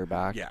 we brought her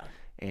back. Yeah.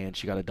 And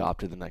she got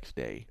adopted the next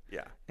day.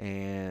 Yeah.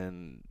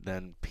 And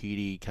then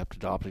Petey kept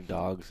adopting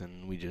dogs,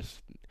 and we just...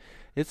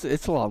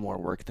 It's a lot more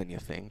work than you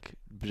think.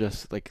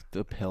 Just like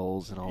the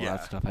pills and all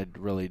that stuff. I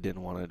really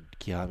didn't want to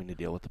keep having to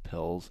deal with the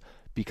pills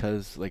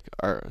because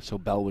so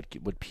Belle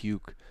would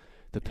puke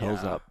the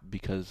pills up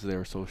because they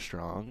were so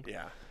strong.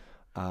 Yeah.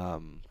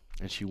 And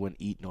she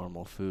wouldn't eat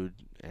normal food,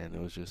 and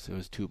it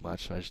was too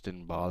much, so I just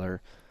didn't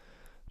bother.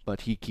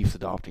 But he keeps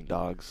adopting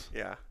dogs.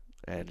 Yeah.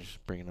 And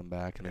just bringing them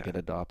back, and they get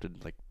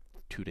adopted like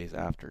 2 days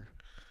after.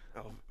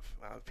 Oh,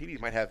 Petey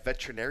might have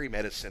veterinary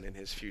medicine in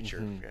his future.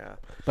 Mm-hmm. Yeah.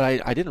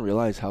 But I didn't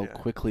realize how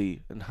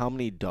quickly and how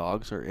many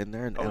dogs are in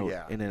there and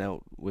in and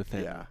out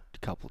within a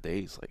couple of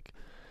days. Like,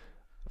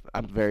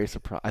 I'm very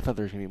surprised. I thought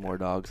there was going to be more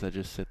dogs that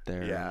just sit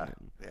there.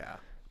 Yeah.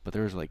 But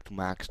there was like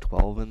max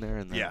 12 in there,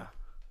 and then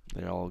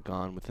they're all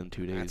gone within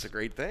 2 days. That's a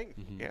great thing.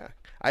 Mm-hmm. Yeah.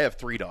 I have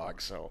 3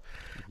 dogs, so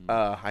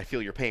I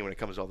feel your pain when it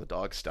comes to all the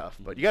dog stuff.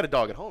 But you got a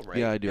dog at home, right?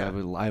 Yeah, I do. I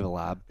have a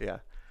lab. Yeah.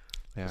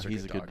 Yeah,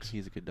 he's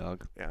a good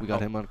dog. Yeah. We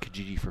got him on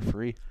Kijiji for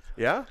free.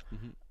 Yeah?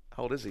 Mm-hmm.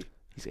 How old is he?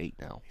 He's 8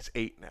 now. He's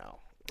 8 now.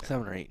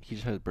 7 or 8. He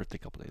just had his birthday a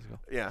couple days ago.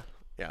 Yeah.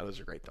 Yeah, those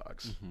are great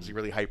dogs. Is he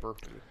really hyper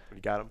when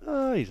you got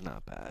him? He's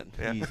not bad.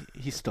 Yeah.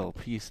 He still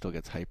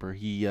gets hyper.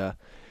 He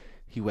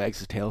wags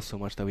his tail so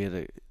much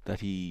that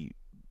he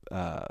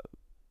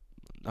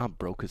not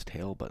broke his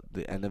tail, but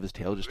the end of his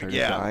tail just started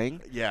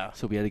dying. Yeah.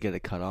 So we had to get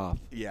it cut off.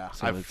 Yeah.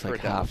 So I've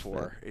heard that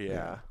before.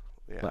 Yeah.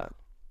 But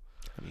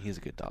I mean, he's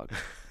a good dog.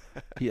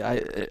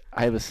 I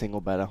have a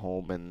single bed at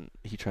home, and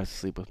he tries to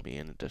sleep with me,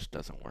 and it just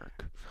doesn't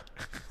work.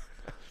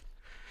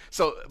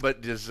 So,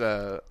 but does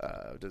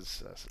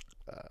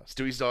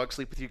Stewie's dog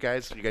sleep with you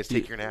guys? Do you guys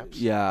take your naps?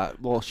 Yeah.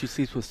 Well, she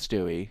sleeps with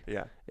Stewie.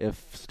 Yeah.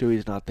 If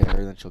Stewie's not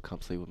there, then she'll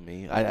come sleep with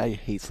me. I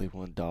hate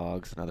sleeping with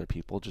dogs and other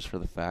people just for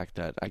the fact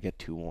that I get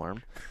too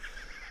warm.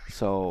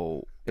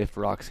 So if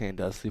Roxanne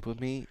does sleep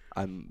with me,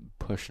 I'm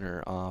pushing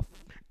her off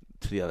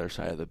to the other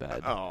side of the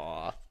bed.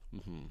 Aww.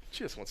 Mm-hmm.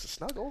 She just wants to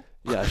snuggle.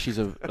 Yeah, she's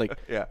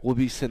we'll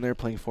be sitting there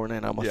playing Fortnite,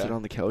 and I'll sit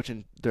on the couch,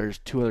 and there's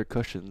 2 other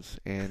cushions,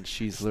 and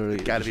she's literally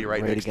gotta be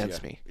right next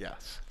against to you. me.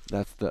 Yes.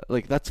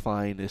 That's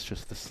fine. It's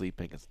just the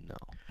sleeping is no,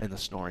 and the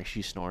snoring.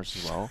 She snores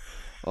as well.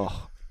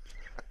 Oh,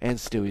 and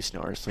Stewie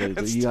snores. So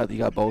you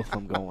got both of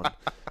them going.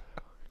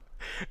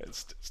 And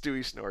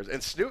Stewie snores.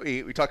 And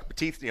Stewie, we talk about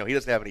teeth. He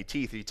doesn't have any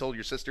teeth. You told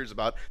your sisters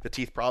about the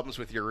teeth problems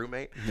with your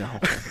roommate? No.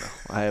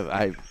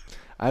 I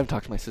haven't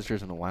talked to my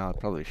sisters in a while. I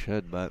probably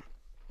should, but.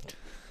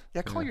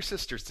 Yeah, call your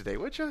sisters today,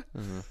 would you?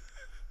 Mm-hmm.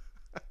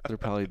 They're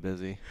probably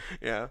busy.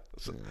 Yeah.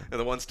 So, and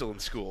the one's still in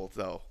school,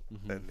 though.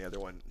 Mm-hmm. And the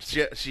other one,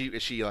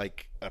 is she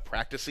like a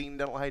practicing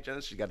dental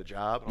hygienist? She got a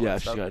job? Yeah,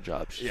 she's got a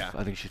job. Yeah.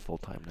 I think she's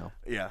full-time now.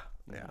 Yeah.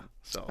 Yeah.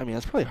 So. I mean,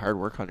 that's probably hard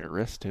work on your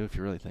wrist, too, if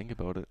you really think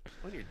about it.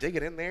 When you're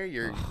digging in there,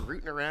 you're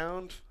rooting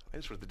around. I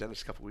just went to the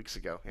dentist a couple weeks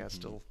ago. Yeah,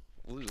 still.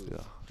 Yeah,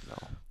 no.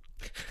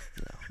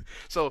 Yeah.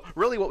 So,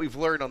 really what we've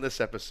learned on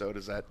this episode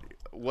is that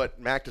what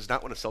Mac does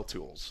not want to sell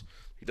tools.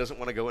 He doesn't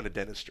want to go into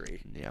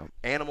dentistry. Yeah.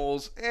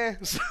 Animals,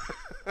 If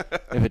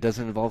it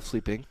doesn't involve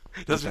sleeping.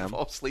 Doesn't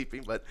involve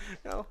sleeping, but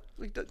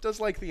he does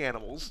like the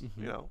animals.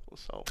 Mm-hmm.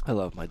 So. I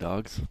love my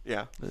dogs.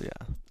 Yeah. Yeah.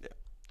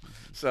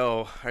 So,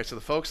 all right. So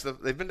the folks,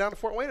 they've been down to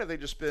Fort Wayne. Or have they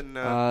just been?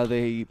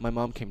 My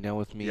mom came down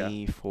with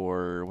me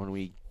for when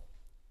we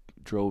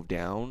drove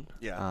down.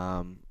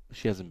 Yeah.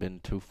 She hasn't been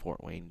to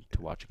Fort Wayne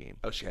to watch a game.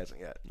 Oh, she hasn't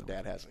yet. No.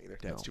 Dad hasn't either.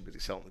 Dad's No. too busy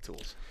selling the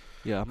tools.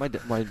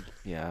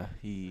 Yeah,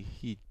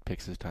 he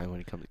picks his time when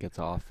he gets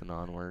off and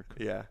on work.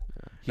 Yeah.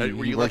 Yeah. Now,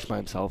 were He you works lucky- by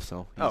himself,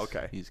 so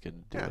Okay. he's good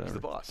to do Yeah, he's whatever. the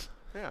boss.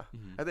 Yeah.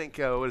 Mhm. I think,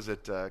 what is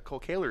it? Cole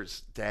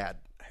Kaler's dad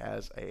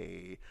has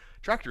a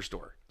tractor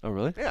store. Oh,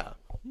 really? Yeah.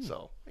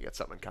 So we got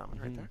something in common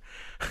right there.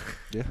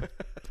 Yeah.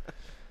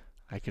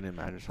 I can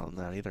imagine something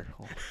that either.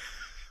 Oh,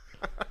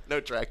 No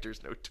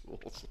tractors, no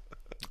tools.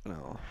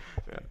 no,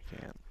 Yeah. I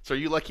can't. So are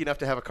you lucky enough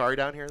to have a car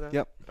down here then?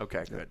 Yep.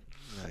 Okay, good.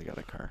 I got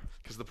a car.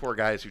 Because the poor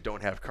guys who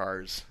don't have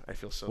cars, I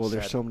feel so Well, sad.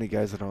 there's so many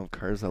guys that don't have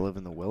cars that live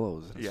in the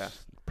Willows. And Yeah.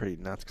 It's pretty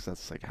nuts because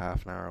that's like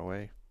half an hour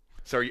away.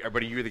 So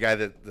but are you the guy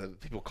that the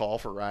people call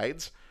for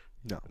rides?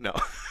 No. No.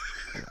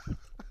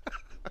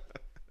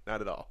 Not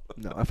at all.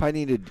 No, if I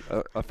needed,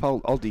 I'll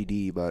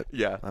DD, but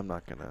Yeah. I'm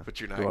not gonna But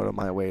you're not go out of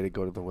my way to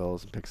go to the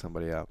Willows and pick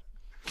somebody up.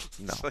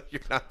 No, So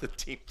you're not the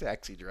team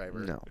taxi driver.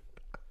 no.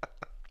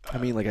 I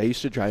mean, like I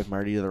used to drive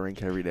Marty to the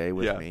rink every day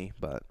with Yeah. me,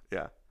 but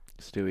Yeah.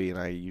 Stewie and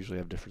I usually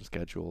have different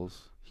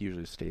schedules. He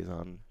usually stays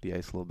on the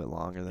ice a little bit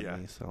longer than Yeah.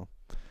 me, so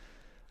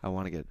I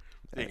want to get.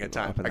 Ain't got up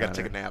time. and I gotta at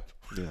take a her. nap.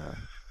 Yeah.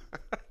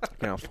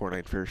 Get on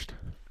Fortnite first.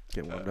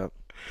 Get warmed up.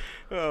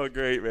 Oh,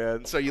 great,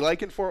 man. So you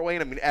liking Fort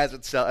Wayne? I mean, as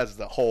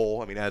the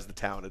whole. I mean, as the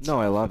town itself.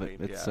 No, I love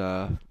mean, it. It's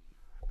yeah.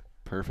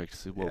 perfect.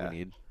 It's what Yeah. we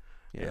need.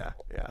 Yeah.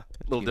 A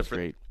little Team's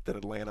different great. than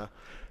Atlanta.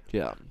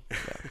 Yeah.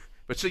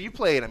 But so you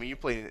played. I mean, you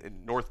played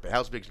in North Bay.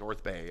 How's big's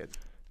North Bay? In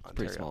Ontario?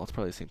 Pretty small. It's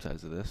probably the same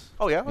size as this.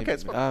 Oh yeah. Maybe- Okay.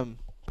 It's about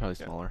probably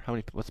smaller. How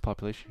many? What's the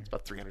population here?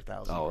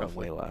 300,000. Oh,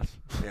 roughly. way less.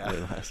 Yeah. Way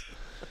less.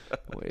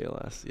 Way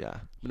less. Yeah.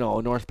 No,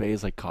 North Bay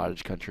is like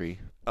cottage country.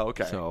 Oh,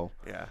 okay. So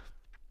yeah.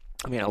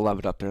 I mean, I love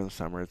it up there in the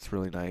summer. It's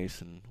really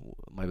nice, and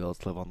my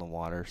billets live on the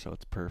water, so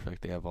it's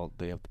perfect. They have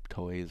the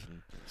toys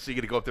and So you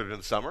get to go up there in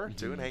the summer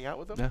too and hang out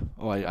with them. yeah.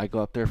 Oh, I go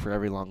up there for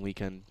every long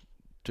weekend.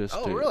 Just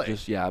Oh, to, really?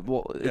 Just yeah.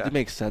 Well, Yeah. it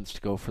makes sense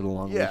to go for the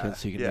long Yeah, weekend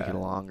so you can make yeah. it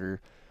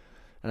longer.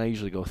 And I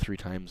usually go 3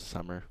 times a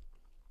summer.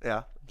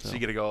 Yeah. So So. you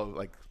get to go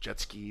like jet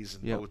skis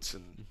and Yep. boats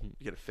and Mhm.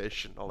 you get to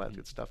fish and all that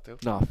good stuff too.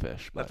 Not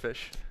fish, Not but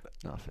fish.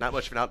 not fish. Not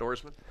much of an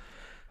outdoorsman.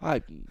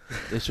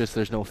 It's just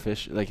there's no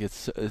fish. Like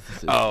it's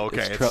Oh,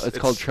 okay. It's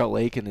called Trout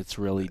Lake, and it's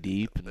really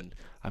deep, and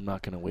I'm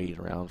not gonna wait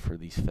around for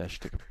these fish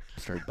to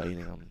start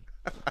biting them.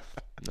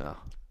 No,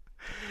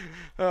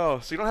 Oh,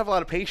 so you don't have a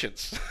lot of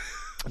patience.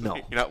 no.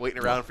 You're not waiting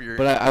around for your.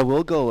 But I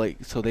will go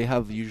like so. They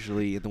have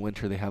usually in the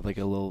winter they have like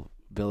a little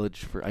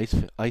village for ice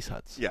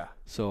huts. Yeah.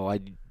 So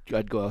I'd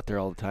go out there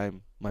all the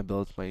time. My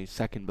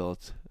second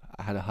billets,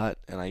 I had a hut,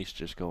 and I used to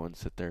just go and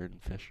sit there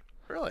and fish.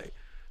 Really? Did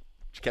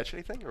you catch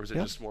anything, or was it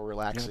Yeah. just more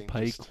relaxing? Yeah,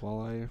 pike, just-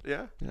 walleye,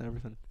 Yeah. yeah,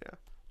 everything. Yeah.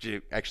 Did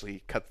you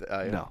actually cut the?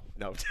 No.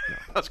 No.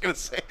 I was gonna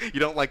say you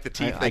don't like the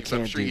teeth I things. So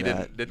I'm can't sure do you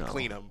that. didn't No.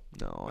 clean them.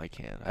 No, I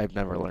can't. I've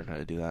never learned how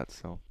to do that.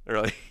 So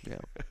Really? yeah.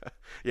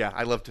 Yeah.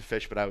 I love to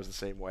fish, but I was the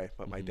same way.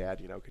 But my Mhm.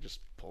 dad, could just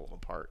pull them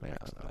apart. Yeah,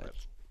 So I-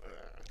 that's,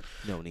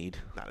 No need.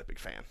 not a big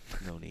fan.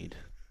 No need.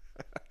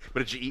 But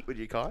did you eat what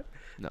you caught?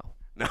 No.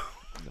 No.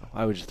 No.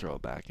 I would just throw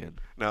it back in.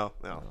 No.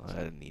 No, I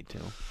didn't need to.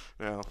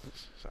 No.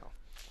 So,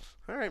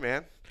 all right,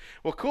 man.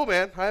 Well, cool,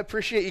 man. I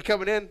appreciate you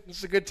coming in. This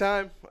is a good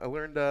time. I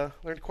learned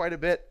quite a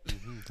bit.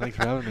 Thanks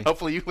for having me.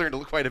 Hopefully, you learned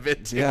quite a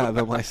bit too. Yeah,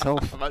 about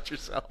myself. about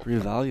yourself.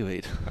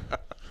 Reevaluate.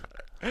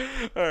 All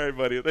right,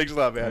 buddy. Thanks a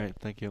lot, man. All right.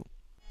 Thank you.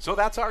 So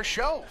that's our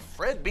show.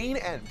 Fred Bean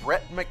and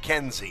Brett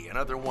McKenzie.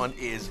 Another one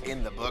is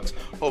in the books.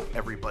 Hope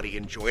everybody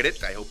enjoyed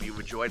it. I hope you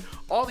enjoyed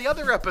all the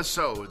other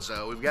episodes.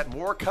 We've got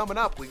more coming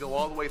up. We go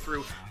all the way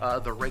through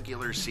the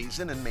regular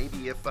season, and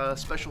maybe if a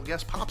special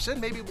guest pops in,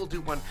 maybe we'll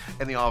do one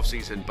in the off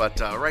season. But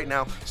right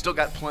now, still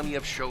got plenty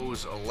of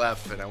shows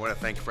left, and I want to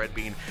thank Fred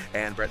Bean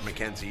and Brett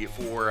McKenzie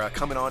for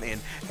coming on in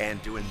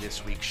and doing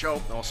this week's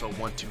show. I also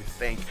want to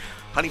thank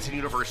Huntington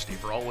University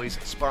for always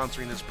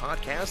sponsoring this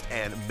podcast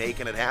and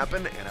making it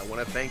happen. And I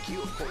want to thank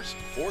you, of course,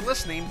 for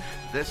listening.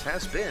 This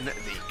has been the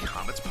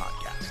Comets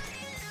Podcast.